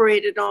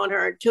operated on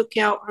her and took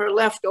out her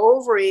left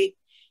ovary,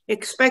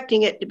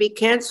 expecting it to be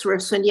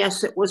cancerous. And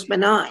yes, it was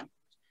benign.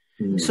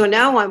 So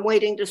now I'm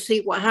waiting to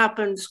see what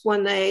happens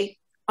when they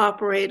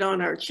operate on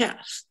her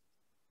chest.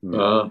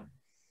 So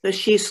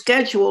she's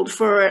scheduled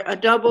for a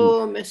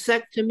double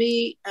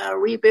mastectomy,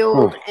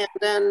 rebuild, and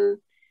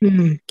then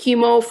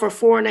chemo for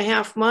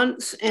 4.5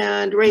 months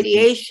and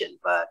radiation.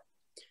 But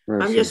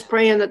I'm just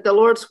praying that the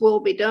Lord's will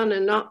be done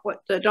and not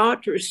what the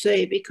doctors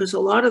say, because a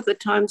lot of the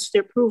times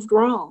they're proved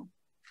wrong.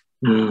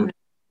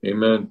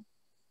 Amen.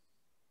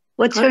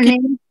 What's her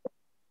name?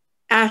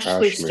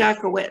 Ashley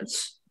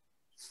Stakowitz.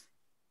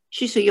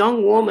 She's a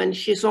young woman.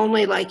 She's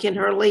only like in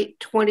her late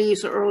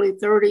 20s or early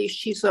 30s.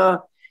 She's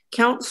a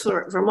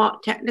counselor at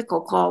Vermont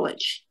Technical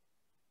College.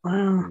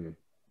 Wow.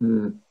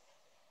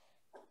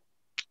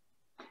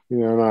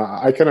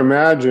 I can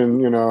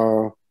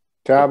imagine,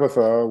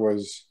 Tabitha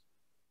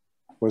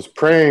was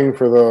praying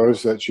for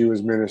those that she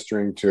was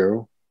ministering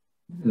to,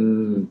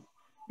 and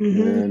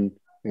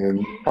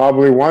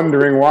probably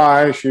wondering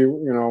why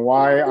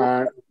why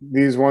aren't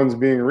these ones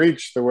being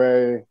reached the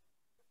way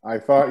I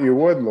thought you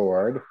would,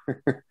 Lord?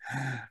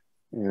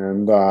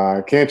 And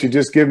can't you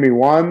just give me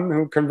one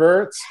who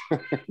converts?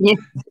 Yeah.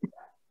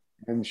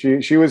 And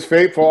she was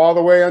faithful all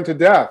the way unto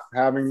death,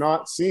 having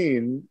not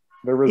seen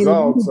the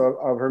results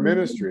of her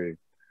ministry.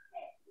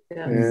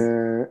 Yes.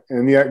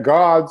 And yet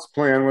God's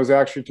plan was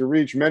actually to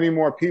reach many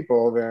more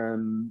people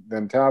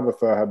than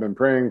Tabitha had been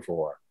praying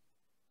for.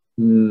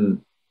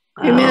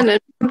 Amen.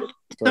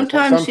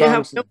 Sometimes you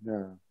have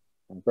go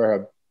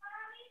ahead.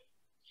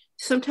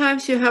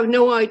 Sometimes you have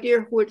no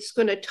idea who it's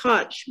going to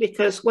touch,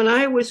 because when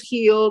I was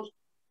healed,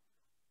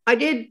 I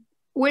did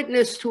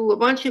witness to a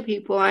bunch of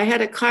people. I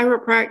had a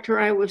chiropractor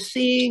I was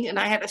seeing, and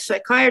I had a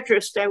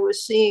psychiatrist I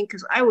was seeing,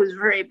 because I was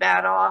very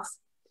bad off.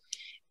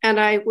 And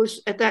I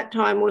was, at that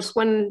time, was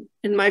when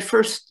in my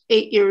first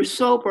 8 years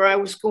sober, I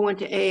was going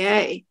to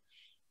AA.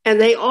 And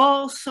they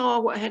all saw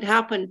what had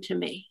happened to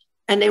me.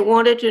 And they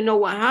wanted to know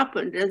what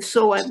happened. And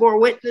so I bore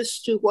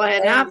witness to what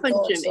had happened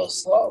to me. So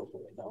slow,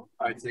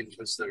 I think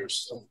because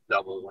there's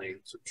double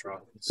lanes of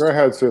trucks. Go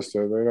ahead,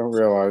 sister. They don't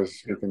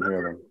realize you can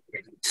hear them.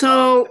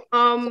 So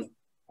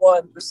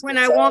when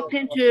I walked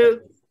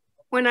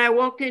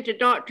into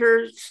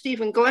Dr.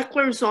 Stephen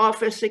Gleckler's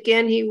office,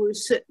 again, he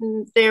was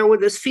sitting there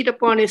with his feet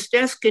up on his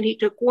desk, and he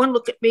took one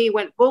look at me,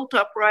 went bolt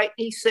upright,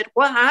 and he said,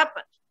 "What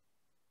happened?"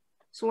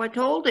 So I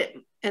told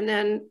him. And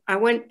then I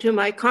went to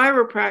my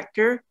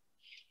chiropractor,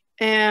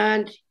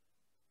 and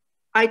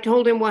I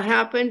told him what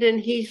happened. And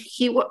he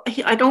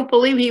I don't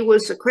believe he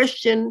was a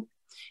Christian.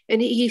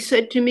 And he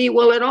said to me,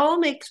 "Well, it all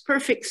makes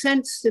perfect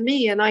sense to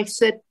me." And I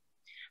said,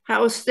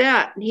 "How's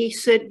that?" And he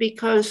said,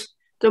 "Because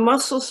the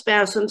muscle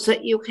spasms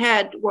that you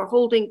had were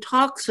holding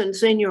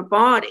toxins in your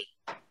body.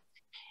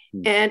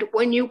 And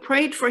when you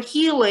prayed for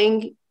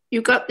healing,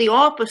 you got the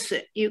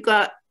opposite. You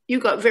got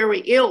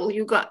very ill.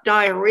 You got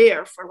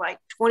diarrhea for like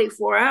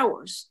 24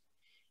 hours.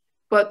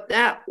 But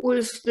that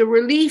was the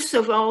release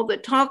of all the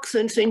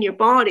toxins in your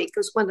body,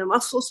 because when the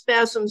muscle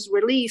spasms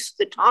released,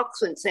 the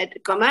toxins had to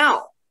come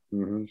out."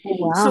 Oh,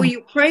 wow. So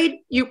you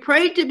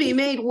prayed to be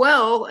made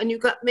well, and you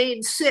got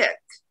made sick.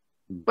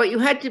 But you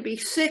had to be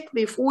sick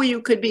before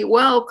you could be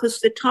well, because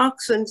the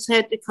toxins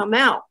had to come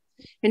out.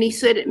 And he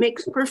said, "It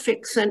makes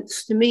perfect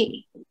sense to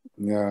me."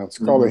 Yeah, it's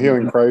called a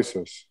healing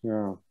crisis.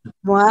 Yeah.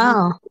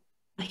 Wow.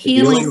 A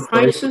healing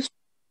crisis?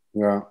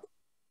 Yeah.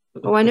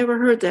 Oh, I never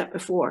heard that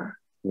before.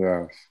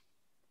 Yes.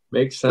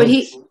 Makes sense. But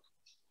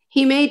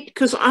he made,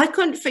 because I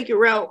couldn't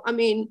figure out, I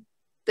mean,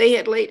 they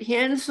had laid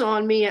hands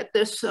on me at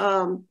this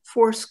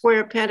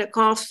Foursquare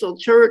Pentecostal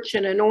church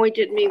and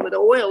anointed me with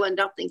oil, and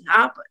nothing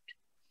happened.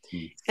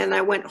 And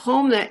I went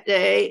home that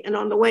day, and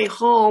on the way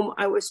home,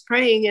 I was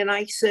praying, and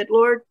I said,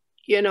 Lord,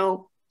 you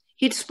know,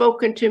 he'd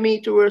spoken to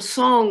me through a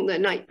song the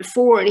night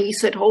before, and he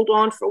said, hold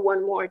on for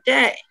one more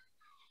day.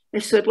 I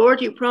said,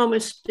 Lord, you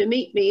promised to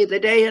meet me. The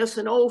day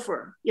isn't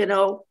over. You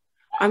know,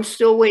 I'm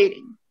still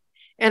waiting.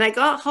 And I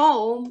got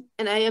home,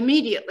 and I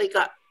immediately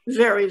got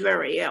very,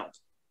 very ill.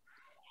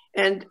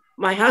 And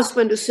my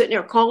husband was sitting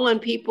there calling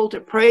people to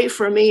pray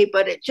for me,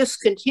 but it just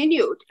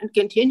continued and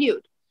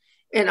continued.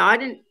 And I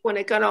didn't, when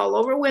it got all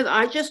over with,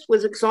 I just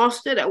was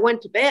exhausted. I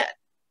went to bed.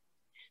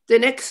 The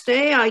next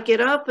day I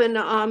get up and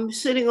I'm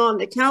sitting on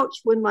the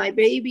couch with my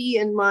baby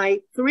and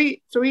my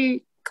three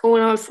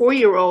going on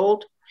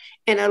 4-year-old.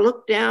 And I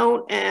looked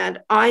down, and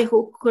I,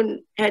 who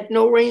had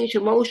no range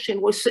of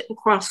motion, was sitting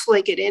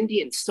cross-legged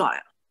Indian style.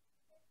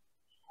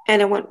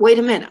 And I went, wait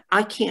a minute,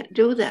 I can't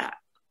do that.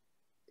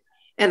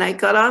 And I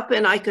got up,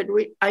 and I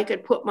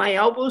could put my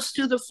elbows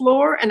to the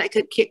floor, and I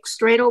could kick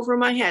straight over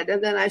my head.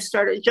 And then I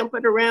started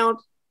jumping around,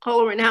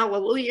 hollering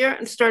hallelujah,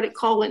 and started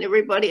calling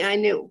everybody I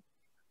knew.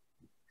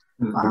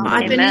 Wow.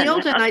 I'd been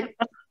healed, and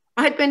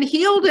I'd been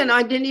healed, and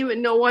I didn't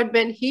even know I'd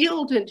been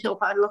healed until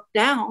I looked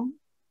down.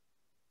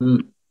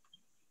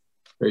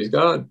 Praise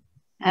God.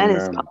 That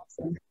is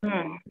awesome.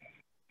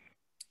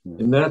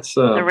 And that's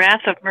the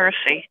wrath of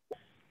mercy.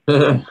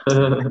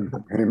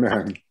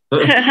 Amen.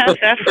 How's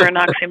that for an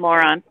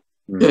oxymoron?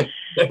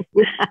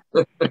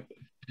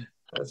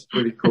 That's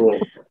pretty cool.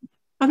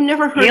 I've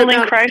never heard healing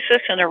about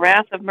crisis and a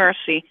wrath of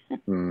mercy.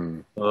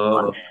 I've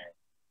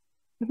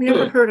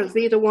never heard of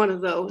either one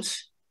of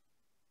those.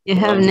 You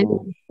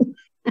haven't.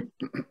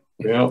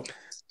 Yeah.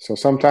 So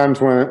sometimes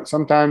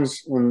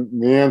when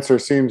the answer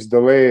seems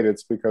delayed,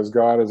 it's because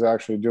God is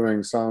actually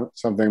doing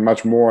something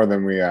much more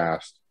than we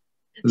asked.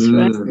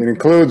 Right. It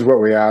includes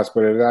what we asked,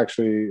 but it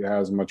actually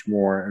has much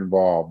more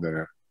involved in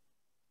it.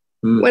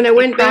 When I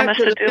went back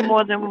to do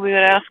more than we would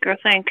ask or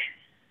think.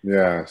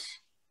 Yes.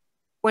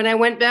 When I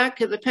went back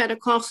to the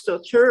Pentecostal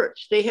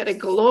church, they had a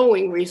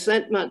glowing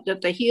resentment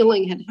that the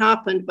healing had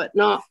happened, but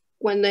not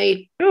when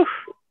they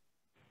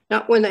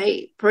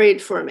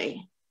prayed for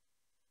me.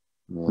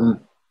 No,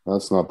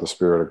 that's not the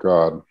Spirit of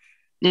God.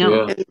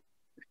 No. Yeah.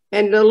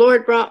 And the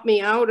Lord brought me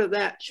out of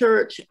that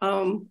church.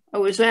 I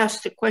was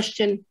asked a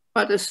question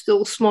by a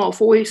still small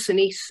voice, and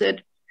he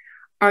said,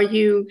 are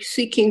you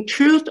seeking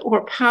truth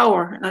or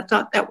power? And I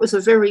thought that was a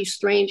very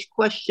strange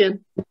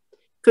question,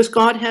 because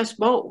God has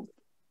both.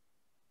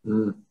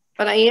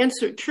 But I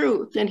answered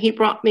truth, and he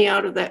brought me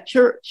out of that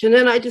church. And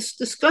then I just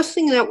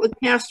discussing that with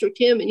Pastor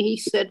Tim, and he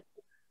said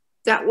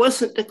that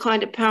wasn't the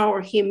kind of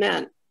power he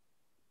meant.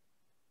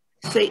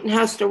 Satan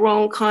has the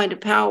wrong kind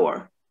of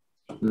power.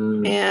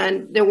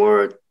 And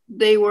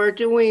they were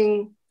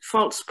doing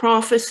false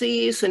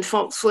prophecies and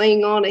false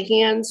laying on of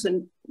hands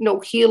and no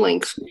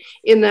healings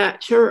in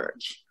that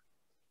church.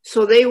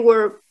 So they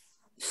were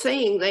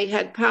saying they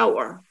had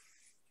power,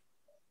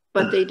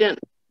 but they didn't.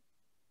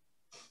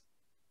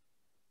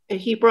 And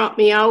he brought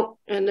me out,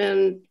 and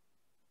then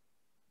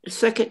the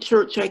second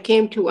church I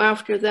came to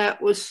after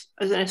that was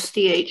an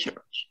SDA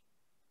church.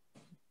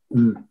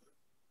 Even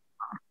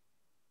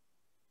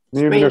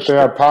if they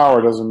have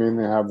power, doesn't mean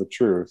they have the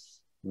truth.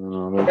 You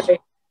know,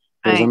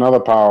 there's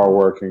another power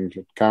working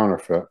to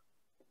counterfeit.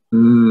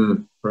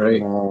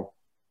 Right.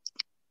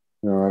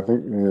 You know, I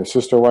think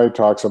Sister White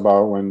talks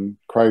about when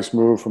Christ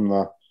moved from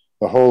the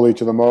holy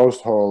to the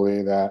most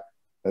holy, that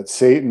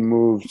Satan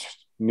moved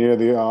near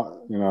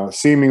the,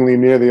 seemingly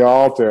near the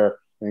altar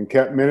and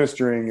kept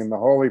ministering in the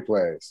holy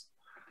place.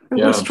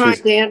 He was trying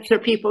to answer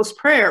people's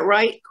prayer,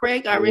 right,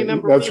 Craig? I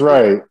remember. That's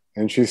right.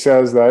 And she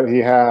says that he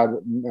had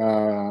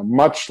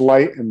much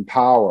light and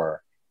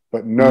power,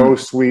 but no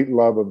sweet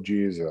love of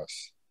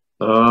Jesus.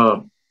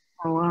 Oh,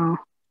 wow.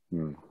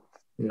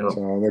 Yeah.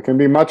 So there can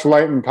be much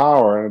light and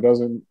power, and it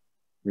doesn't.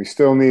 We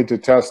still need to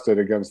test it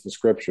against the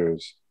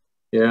scriptures.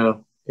 Yeah.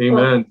 Amen.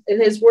 Well,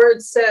 and his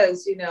word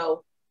says,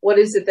 what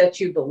is it that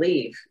you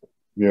believe?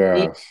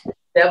 Yes.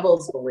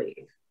 Devils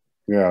believe.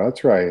 Yeah,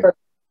 that's right.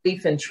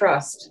 Belief and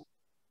trust.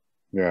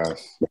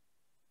 Yes.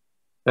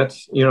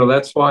 That's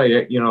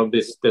why,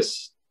 this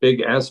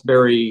big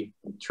Asbury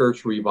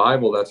church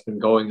revival that's been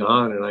going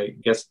on, and I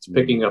guess it's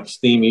picking up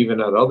steam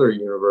even at other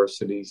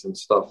universities and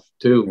stuff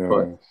too. Yes.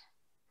 But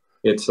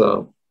it's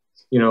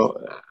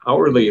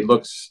outwardly it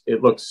looks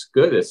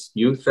good. It's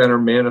youth that are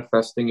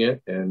manifesting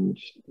it, and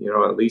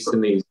at least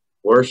in these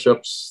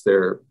worships,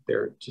 they're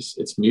just,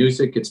 it's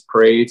music, it's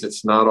praise,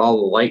 it's not all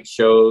the light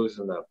shows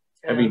and the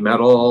heavy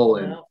metal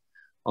and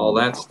all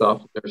that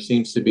stuff. There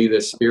seems to be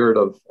this spirit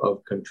of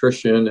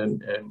contrition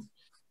and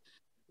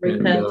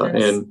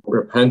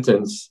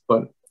repentance.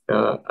 But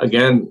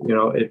again,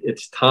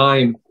 it's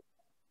time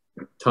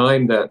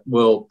that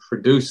will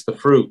produce the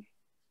fruit.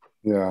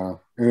 Yeah,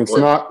 and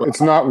it's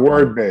not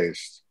word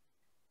based.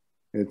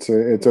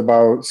 It's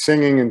about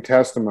singing and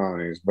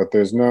testimonies, but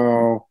there's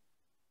no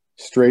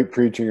straight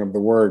preaching of the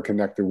word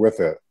connected with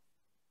it.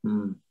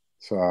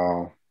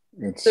 So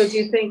do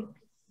you think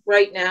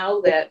right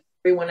now that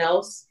everyone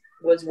else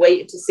was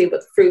waiting to see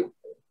what fruit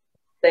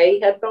they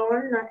had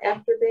borne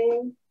after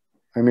being?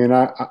 I mean,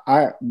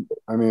 I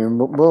mean,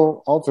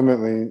 we'll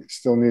ultimately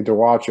still need to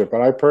watch it,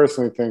 but I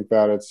personally think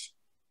that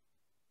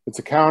it's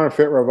a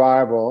counterfeit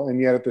revival,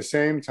 and yet at the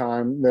same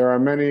time, there are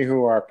many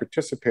who are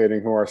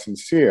participating who are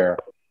sincere,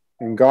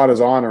 and God is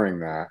honoring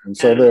that, and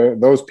so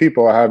those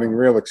people are having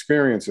real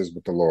experiences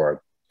with the Lord.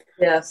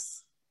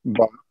 Yes,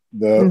 but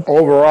the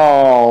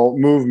overall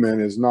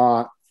movement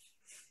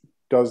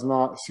does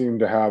not seem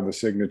to have the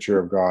signature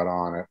of God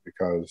on it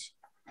because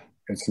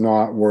it's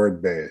not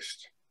word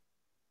based.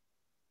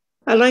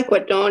 I like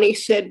what Donnie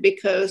said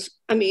because,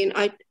 I mean,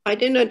 I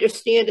didn't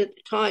understand at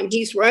the time.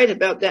 He's right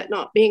about that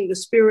not being the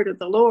Spirit of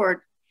the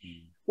Lord.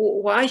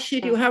 Why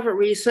should you have a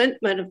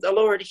resentment of the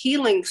Lord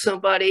healing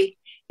somebody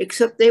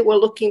except they were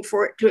looking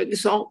for it to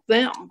exalt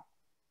them?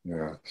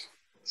 Yes.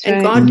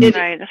 And God did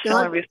right. That's the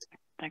only reason.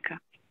 Okay.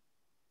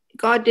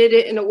 God did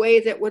it in a way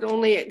that would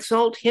only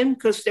exalt him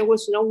because there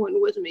was no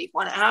one with me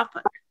when it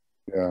happened.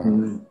 Yeah.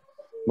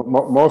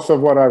 Most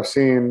of what I've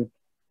seen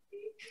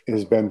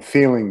has been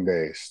feeling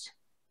based.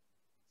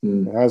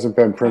 It hasn't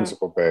been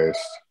principle based.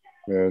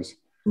 There's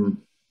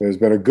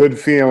been a good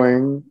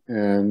feeling,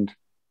 and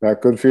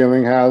that good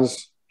feeling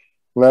has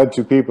led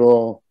to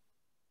people,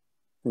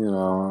 you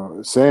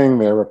know, saying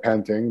they're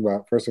repenting,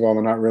 but first of all,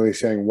 they're not really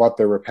saying what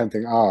they're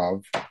repenting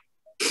of.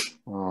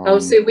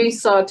 See, we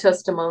saw a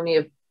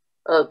testimony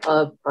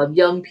of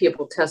young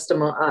people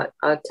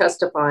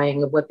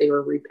testifying of what they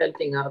were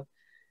repenting of.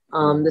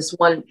 This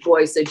one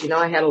boy said, you know,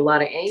 I had a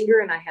lot of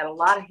anger and I had a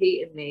lot of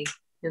hate in me,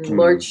 and the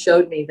Lord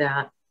showed me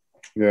that.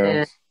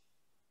 Yes.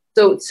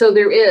 And so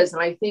there is,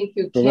 and I think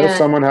you can. There's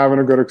someone having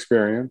a good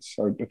experience,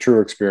 a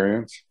true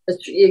experience.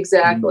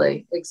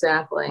 Exactly.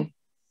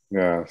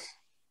 Yes.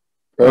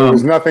 But there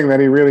was nothing that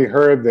he really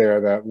heard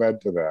there that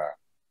led to that.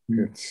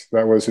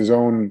 That was his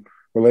own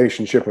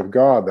relationship with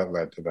God that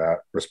led to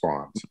that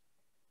response.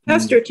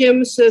 Pastor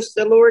Tim says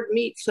the Lord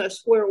meets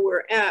us where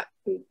we're at,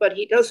 but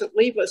he doesn't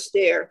leave us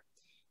there.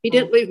 He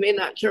didn't leave me in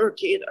that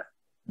church either.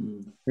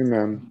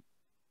 Amen.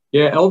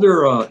 Yeah,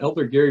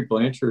 Elder Gary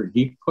Blanchard,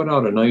 he put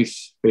out a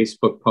nice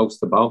Facebook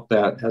post about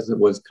that as it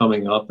was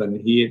coming up, and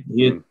he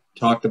had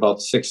talked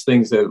about 6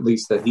 things that at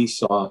least that he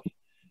saw,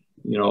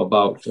 you know,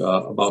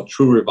 about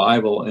true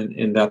revival,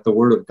 and that the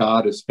word of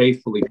God is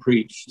faithfully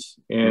preached,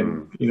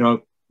 and you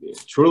know,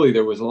 truly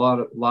there was a lot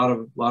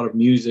of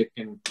music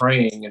and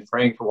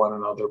praying for one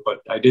another,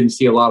 but I didn't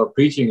see a lot of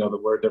preaching of the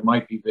word. There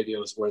might be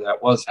videos where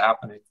that was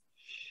happening,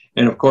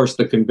 and of course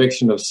the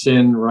conviction of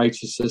sin,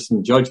 righteousness,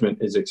 and judgment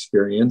is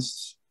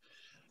experienced,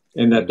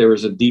 and that there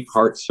is a deep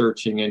heart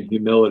searching and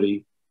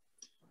humility.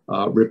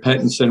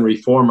 Repentance and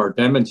reform are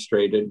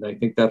demonstrated, and I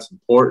think that's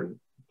important.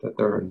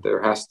 That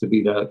there has to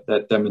be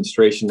that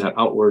demonstration, that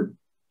outward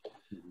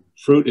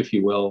fruit, if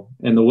you will,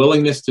 and the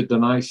willingness to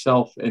deny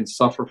self and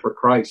suffer for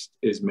Christ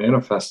is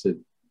manifested.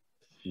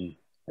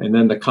 And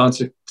then the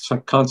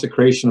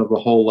consecration of the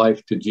whole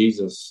life to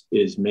Jesus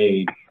is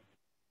made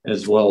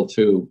as well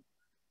too.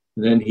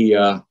 And then he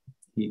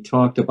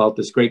talked about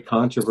this great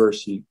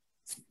controversy,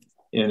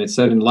 and it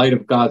said, in light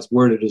of God's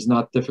word, it is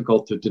not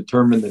difficult to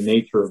determine the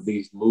nature of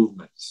these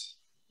movements.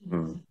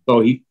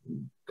 So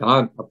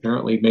God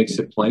apparently makes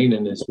it plain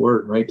in his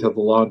word, right, to the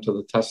law and to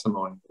the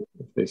testimony,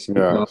 if they speak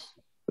not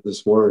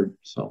this word.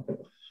 So,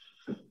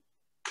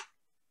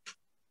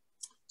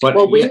 but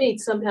well, we need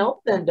some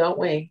help then, don't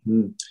we?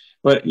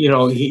 But you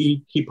know,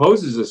 he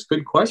poses this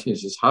good question: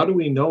 is just how do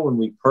we know when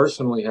we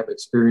personally have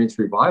experienced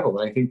revival?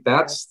 And I think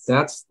that's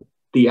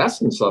the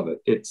essence of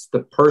it. It's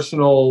the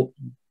personal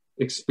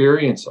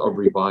experience of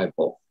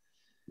revival.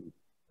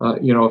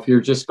 You know, if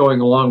you're just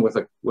going along with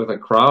a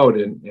crowd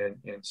and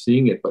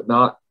seeing it, but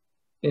not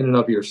in and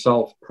of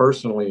yourself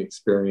personally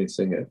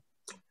experiencing it,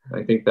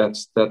 I think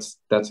that's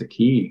a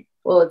key.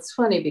 Well, it's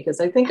funny because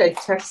I think I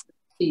texted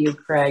to you,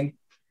 Craig.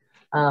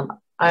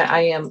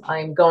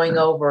 I'm going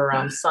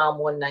over Psalm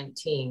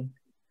 119,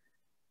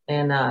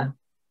 and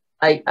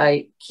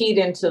I keyed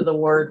into the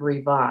word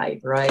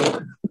revive,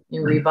 right?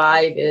 And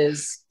revive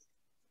is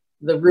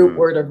the root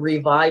word of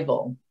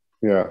revival.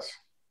 Yes.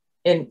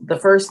 And the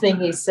first thing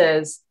he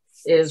says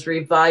is,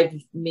 revive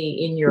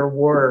me in your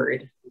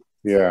word.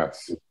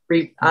 Yes.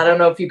 I don't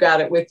know if you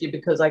got it with you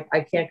because I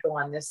can't go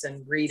on this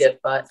and read it,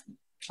 but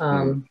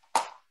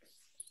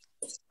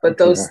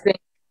those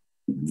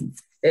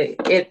things,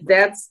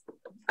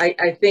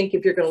 I think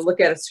if you're going to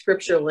look at it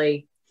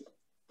scripturally,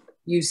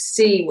 you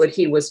see what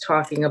he was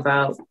talking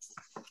about.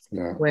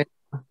 Yeah.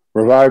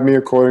 Revive me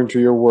according to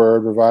your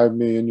word, revive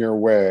me in your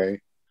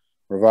way,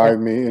 revive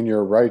me in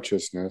your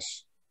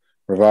righteousness,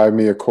 revive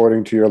me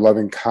according to your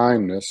loving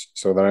kindness,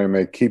 so that I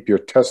may keep your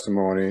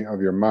testimony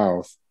of your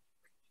mouth.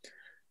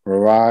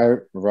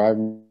 Revive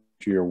me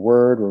to your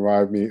word,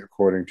 revive me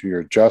according to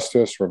your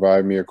justice,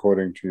 revive me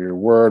according to your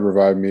word,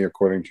 revive me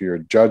according to your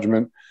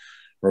judgment,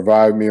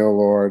 revive me, O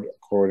Lord,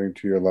 according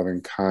to your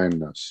loving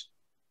kindness.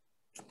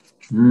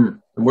 And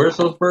where's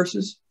those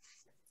verses?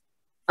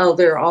 Oh,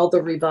 they're all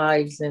the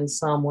revives in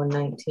Psalm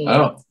 119.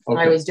 Oh,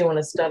 okay. I was doing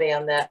a study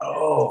on that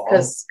Oh,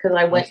 because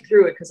I went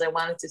through it because I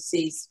wanted to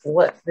see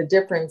what the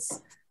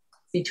difference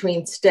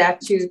between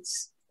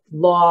statutes,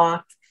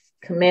 law,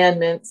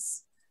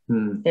 commandments,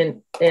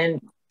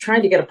 and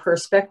trying to get a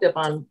perspective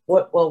on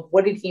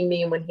what did he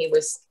mean when he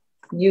was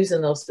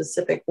using those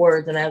specific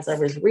words. And as I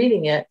was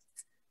reading it,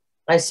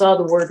 I saw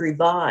the word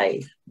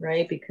revive,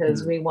 right?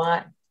 Because we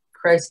want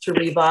Christ to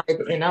revive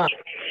in us,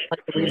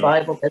 like the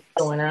revival that's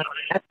going on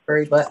in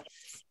Asbury. But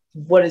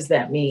what does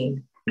that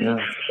mean? Yeah.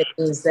 It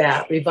means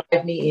that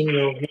revive me in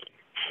your will.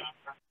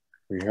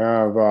 We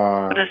have.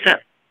 What is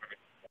that?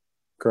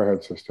 Go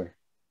ahead, sister.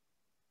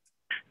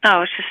 No, I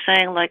was just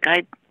saying, like,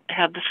 I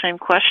have the same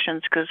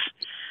questions because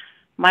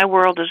my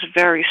world is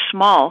very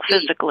small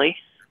physically.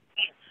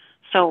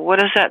 So what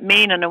does that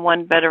mean in a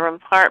one-bedroom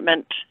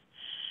apartment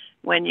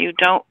when you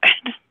don't,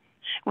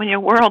 when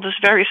your world is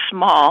very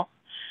small?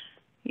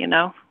 You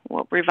know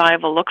what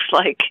revival looks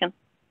like.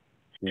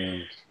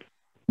 Yes.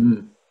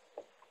 I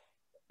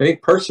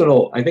think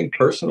personal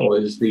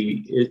is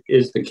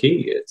the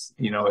key. It's,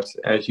 you know, it's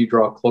as you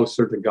draw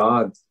closer to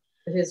God,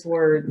 His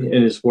word.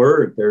 in His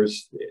word,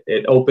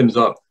 it opens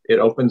up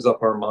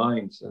our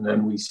minds, and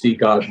then we see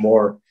God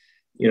more.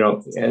 You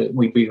know,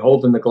 we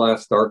behold in the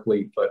glass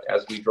darkly, but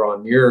as we draw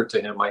nearer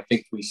to Him, I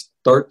think we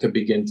start to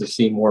begin to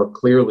see more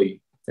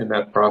clearly in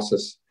that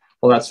process.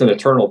 Well, that's an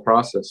eternal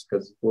process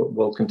because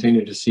we'll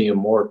continue to see Him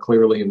more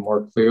clearly and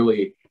more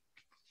clearly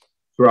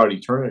throughout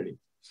eternity.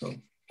 So,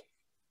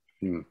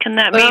 Can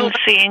that mean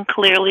seeing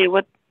clearly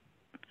what's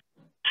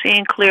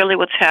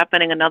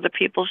happening in other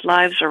people's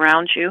lives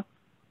around you?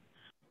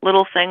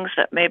 Little things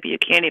that maybe you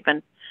can't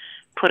even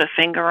put a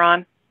finger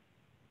on.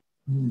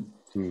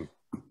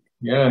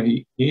 Yeah,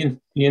 he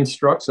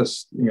instructs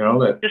us, you know,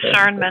 that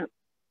discernment.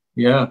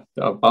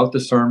 About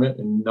discernment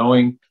and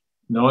knowing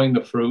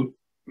the fruit.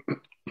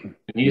 And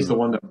He's the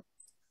one that,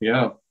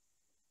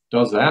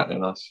 does that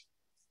in us.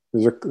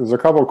 There's a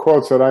couple of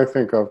quotes that I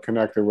think of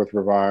connected with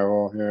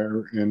revival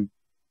here in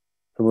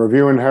the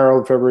Review and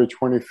Herald, February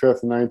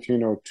 25th,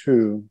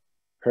 1902,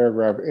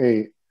 paragraph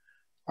 8.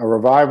 A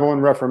revival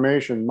and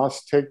reformation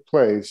must take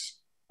place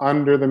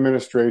under the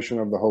ministration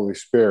of the Holy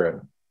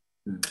Spirit.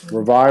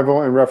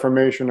 Revival and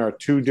reformation are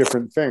two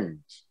different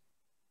things.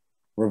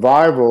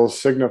 Revival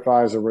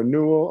signifies a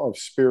renewal of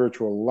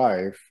spiritual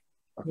life,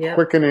 a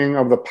quickening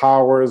of the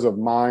powers of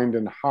mind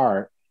and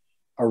heart,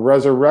 a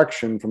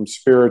resurrection from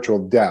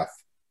spiritual death.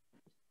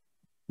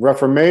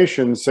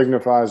 Reformation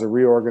signifies a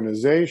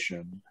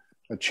reorganization,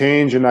 a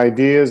change in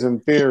ideas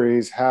and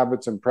theories,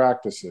 habits and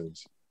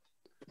practices.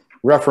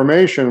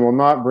 Reformation will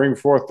not bring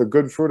forth the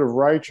good fruit of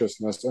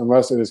righteousness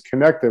unless it is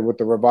connected with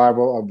the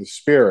revival of the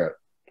Spirit.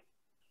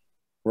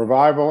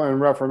 Revival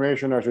and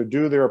reformation are to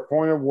do their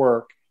appointed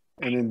work,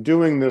 and in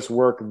doing this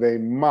work, they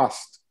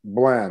must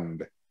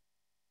blend.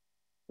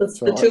 That's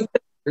the two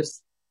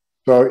pillars.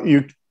 So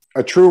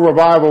a true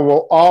revival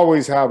will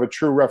always have a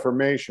true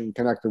reformation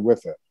connected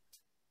with it.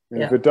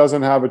 And if it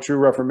doesn't have a true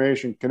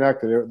reformation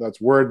connected, that's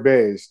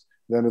word-based,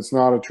 then it's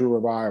not a true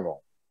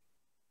revival.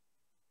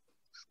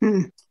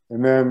 And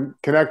then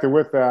connected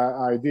with that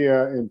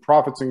idea in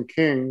Prophets and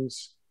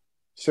Kings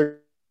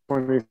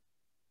 6:20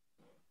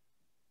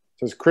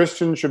 says,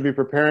 Christians should be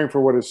preparing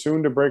for what is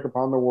soon to break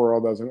upon the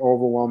world as an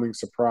overwhelming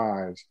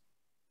surprise.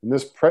 In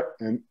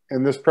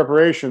this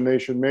preparation they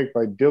should make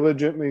by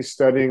diligently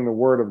studying the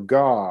Word of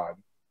God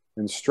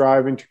and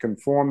striving to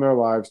conform their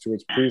lives to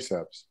its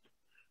precepts.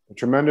 The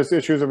tremendous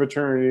issues of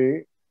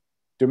eternity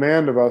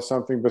demand of us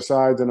something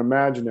besides an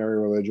imaginary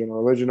religion, a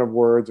religion of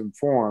words and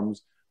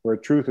forms where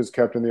truth is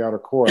kept in the outer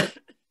court.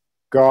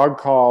 God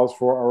calls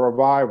for a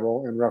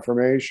revival and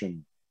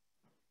reformation.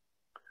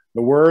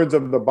 The words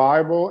of the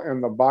Bible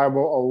and the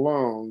Bible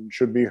alone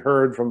should be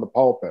heard from the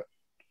pulpit.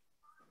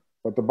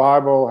 But the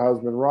Bible has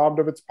been robbed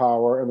of its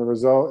power, and the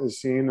result is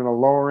seen in a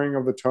lowering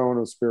of the tone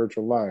of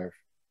spiritual life.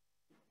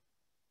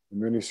 In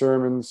many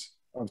sermons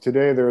of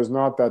today, there is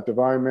not that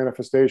divine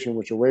manifestation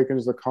which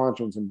awakens the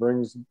conscience and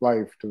brings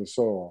life to the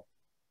soul.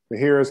 The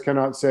hearers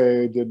cannot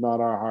say, did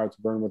not our hearts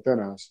burn within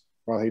us,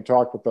 while He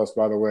talked with us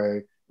by the way,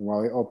 and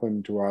while He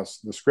opened to us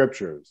the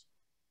Scriptures.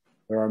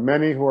 There are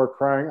many who are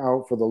crying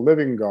out for the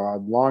living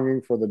God,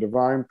 longing for the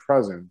divine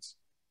presence.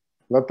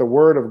 Let the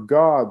word of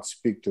God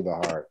speak to the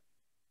heart.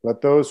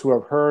 Let those who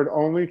have heard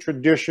only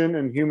tradition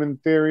and human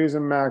theories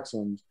and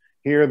maxims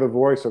hear the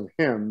voice of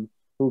Him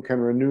who can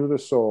renew the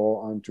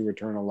soul unto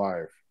eternal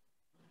life.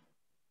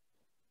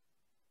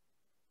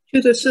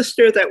 To the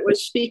sister that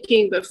was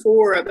speaking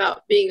before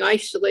about being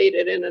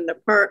isolated in an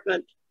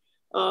apartment,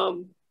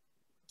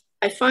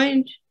 I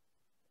find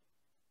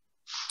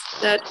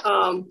that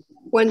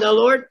when the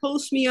Lord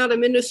pulls me out of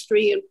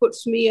ministry and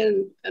puts me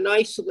in an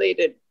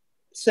isolated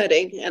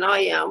setting, and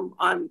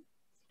I'm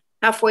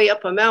halfway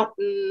up a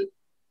mountain,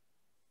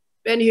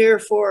 been here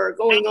for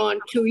going on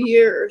 2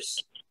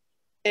 years,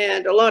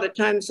 and a lot of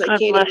times I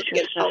can't even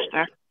get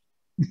out.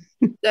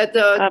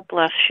 God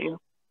bless you.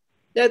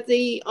 That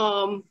the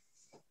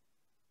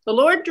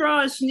Lord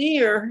draws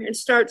near and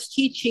starts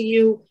teaching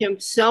you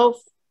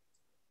Himself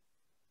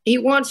he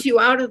wants you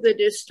out of the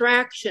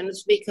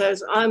distractions,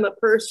 because I'm a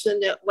person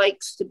that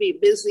likes to be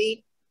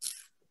busy.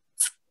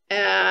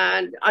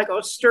 And I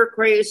go stir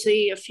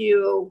crazy if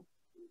you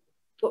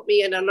put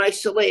me in an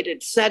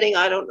isolated setting.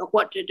 I don't know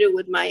what to do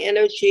with my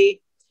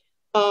energy.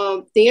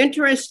 The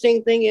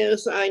interesting thing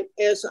is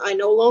I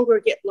no longer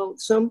get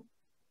lonesome.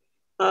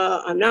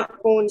 I'm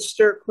not going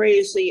stir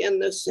crazy in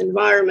this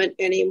environment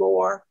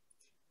anymore.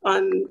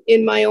 I'm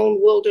in my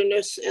own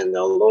wilderness, and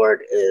the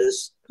Lord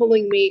is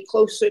pulling me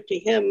closer to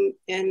him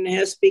and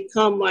has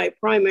become my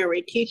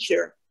primary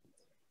teacher.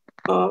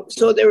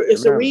 So there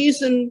is a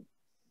reason.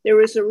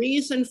 There is a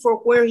reason for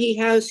where he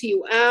has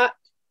you at,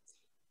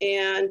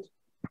 and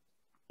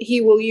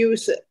he will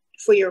use it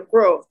for your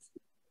growth.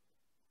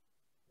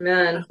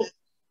 Amen.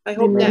 I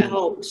hope that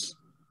helps.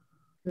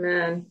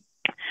 Amen.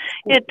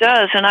 It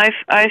does, and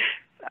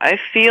I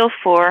feel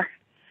for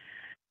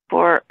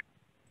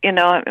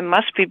it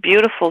must be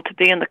beautiful to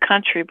be in the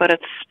country, but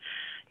it's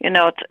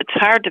it's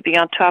hard to be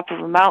on top of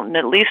a mountain.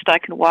 At least I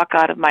can walk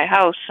out of my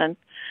house and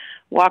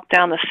walk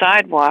down the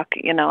sidewalk.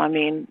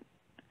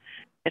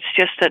 It's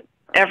just that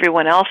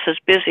everyone else is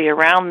busy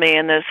around me,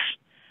 and there's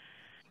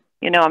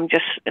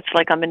it's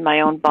like I'm in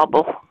my own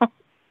bubble.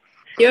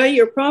 Yeah,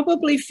 you're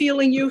probably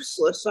feeling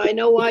useless. I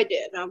know I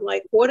did. I'm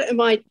like, what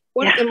am I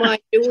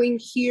doing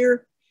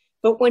here?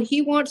 But when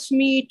he wants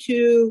me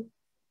to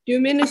do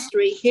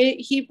ministry,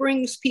 he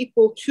brings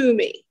people to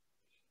me.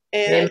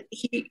 And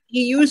he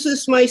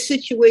uses my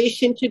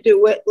situation to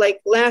do it.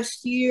 Like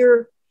last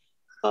year,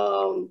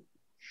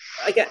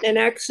 I got in an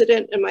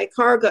accident and my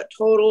car got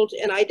totaled,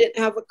 and I didn't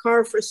have a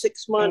car for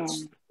 6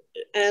 months.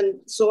 And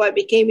so I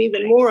became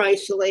even more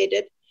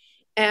isolated,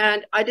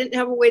 and I didn't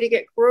have a way to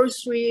get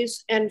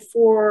groceries. And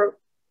for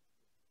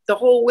the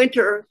whole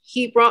winter,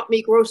 he brought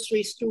me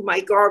groceries through my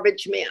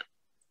garbage man,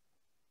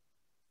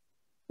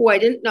 who I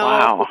didn't know.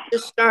 Wow.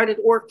 Just started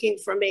working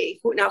for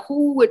me. Now,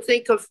 who would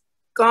think of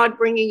God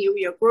bringing you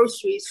your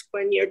groceries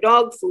when your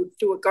dog food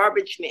through a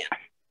garbage man?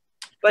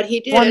 But he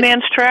did. One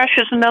man's trash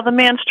is another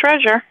man's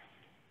treasure.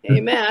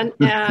 Amen.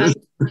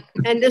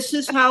 And this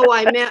is how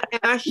I met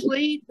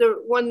Ashley, the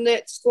one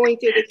that's going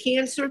through the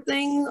cancer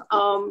thing.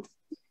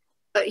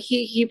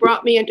 He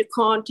brought me into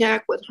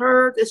contact with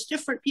her. There's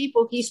different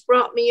people he's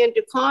brought me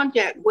into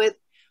contact with,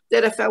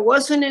 that if I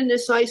wasn't in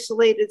this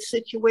isolated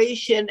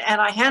situation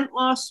and I hadn't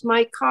lost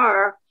my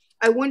car,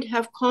 I wouldn't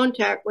have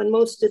contact with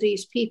most of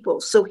these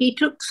people. So he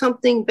took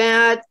something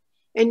bad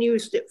and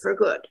used it for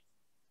good.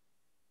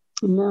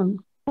 Amen.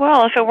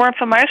 Well, if it weren't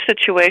for my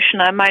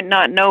situation, I might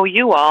not know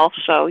you all.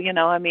 So, There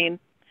you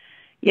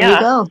yeah.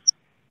 go.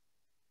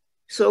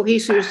 So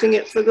he's using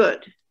it for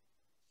good.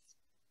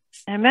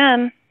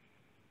 Amen.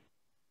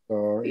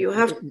 So You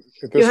have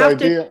go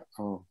ahead.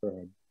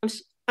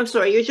 I'm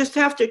sorry, you just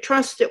have to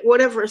trust that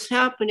whatever is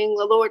happening,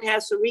 the Lord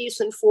has a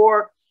reason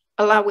for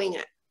allowing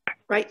it.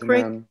 Right,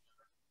 Craig?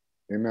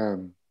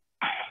 Amen.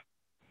 I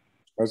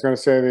was going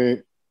to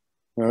say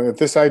if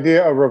this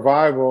idea of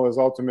revival is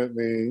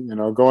ultimately,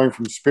 going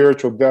from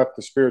spiritual death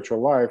to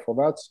spiritual life,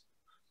 well,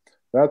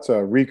 that's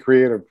a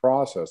recreative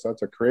process.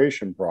 That's a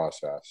creation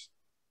process,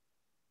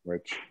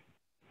 which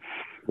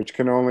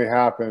can only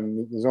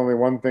happen. There's only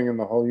one thing in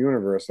the whole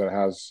universe that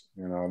has,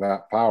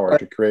 that power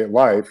to create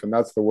life, and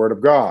that's the Word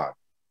of God.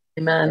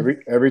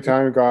 Amen. Every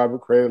time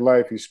God created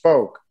life, he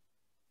spoke,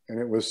 and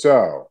it was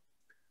so.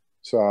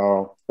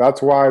 So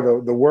that's why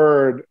the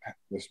word,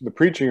 the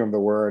preaching of the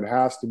word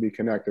has to be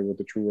connected with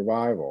the true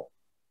revival.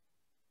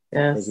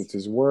 Yes. Because it's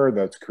his word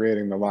that's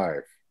creating the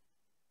life.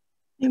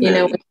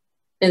 Amen.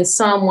 In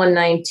Psalm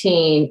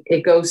 119,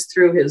 it goes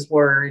through his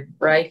word,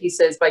 right? He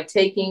says, by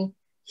taking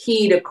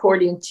heed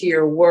according to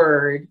your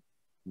word,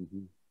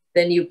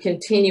 then you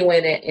continue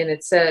in it. And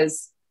it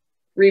says,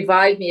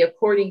 revive me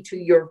according to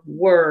your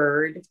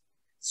word,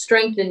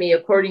 strengthen me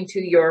according to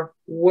your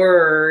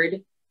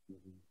word,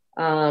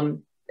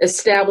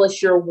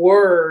 establish your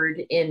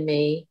word in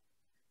me.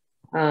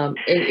 And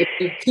if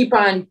you keep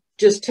on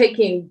just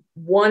taking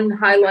one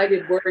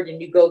highlighted word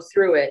and you go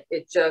through it,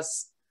 it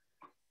just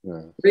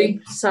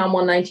read Psalm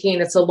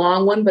 119. It's a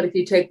long one, but if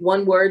you take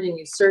one word and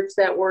you search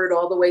that word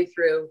all the way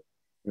through,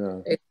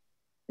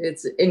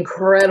 it's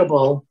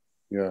incredible.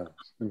 Yeah.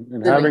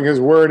 And having his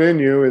word in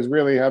you is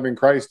really having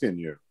Christ in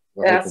you,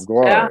 the hope of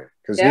glory,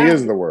 because he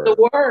is the word.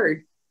 The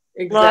word.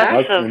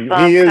 Exactly. Lots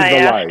of he is the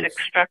chiastic life.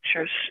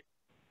 structures.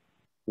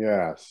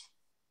 Yes.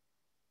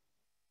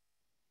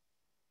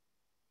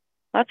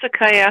 Lots of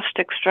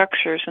chiastic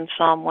structures in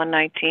Psalm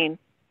 119.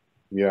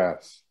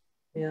 Yes.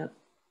 Yeah.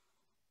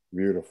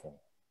 Beautiful.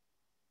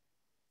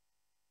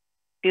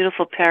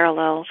 Beautiful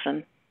parallels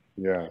and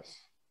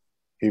yes.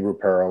 Hebrew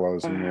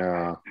parallelism,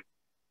 yeah.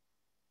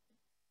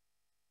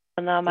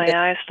 And now my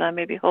eyes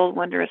may behold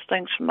wondrous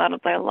things from out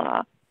of thy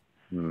law.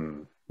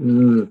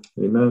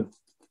 Amen.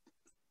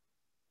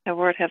 Thy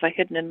word have I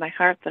hidden in my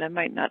heart that I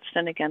might not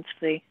sin against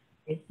thee.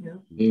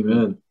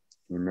 Amen.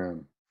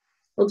 Amen.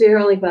 Well, dear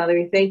Holy Father,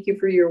 we thank you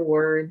for your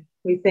word.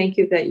 We thank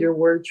you that your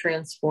word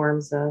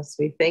transforms us.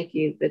 We thank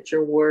you that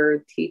your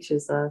word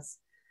teaches us.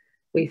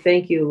 We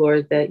thank you,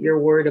 Lord, that your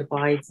word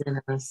abides in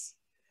us.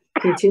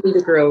 continue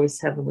to grow as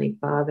Heavenly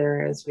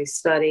Father as we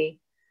study.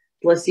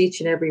 Bless each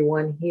and every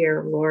one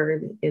here,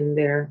 Lord, in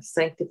their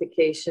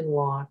sanctification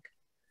walk.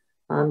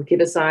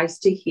 Give us eyes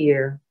to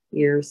hear,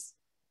 ears.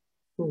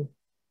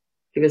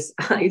 Give us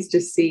eyes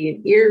to see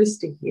and ears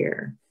to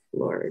hear,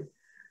 Lord,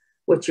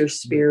 what your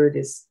Spirit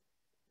is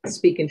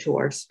speaking to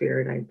our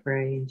spirit, I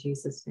pray in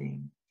Jesus'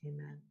 name.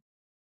 Amen.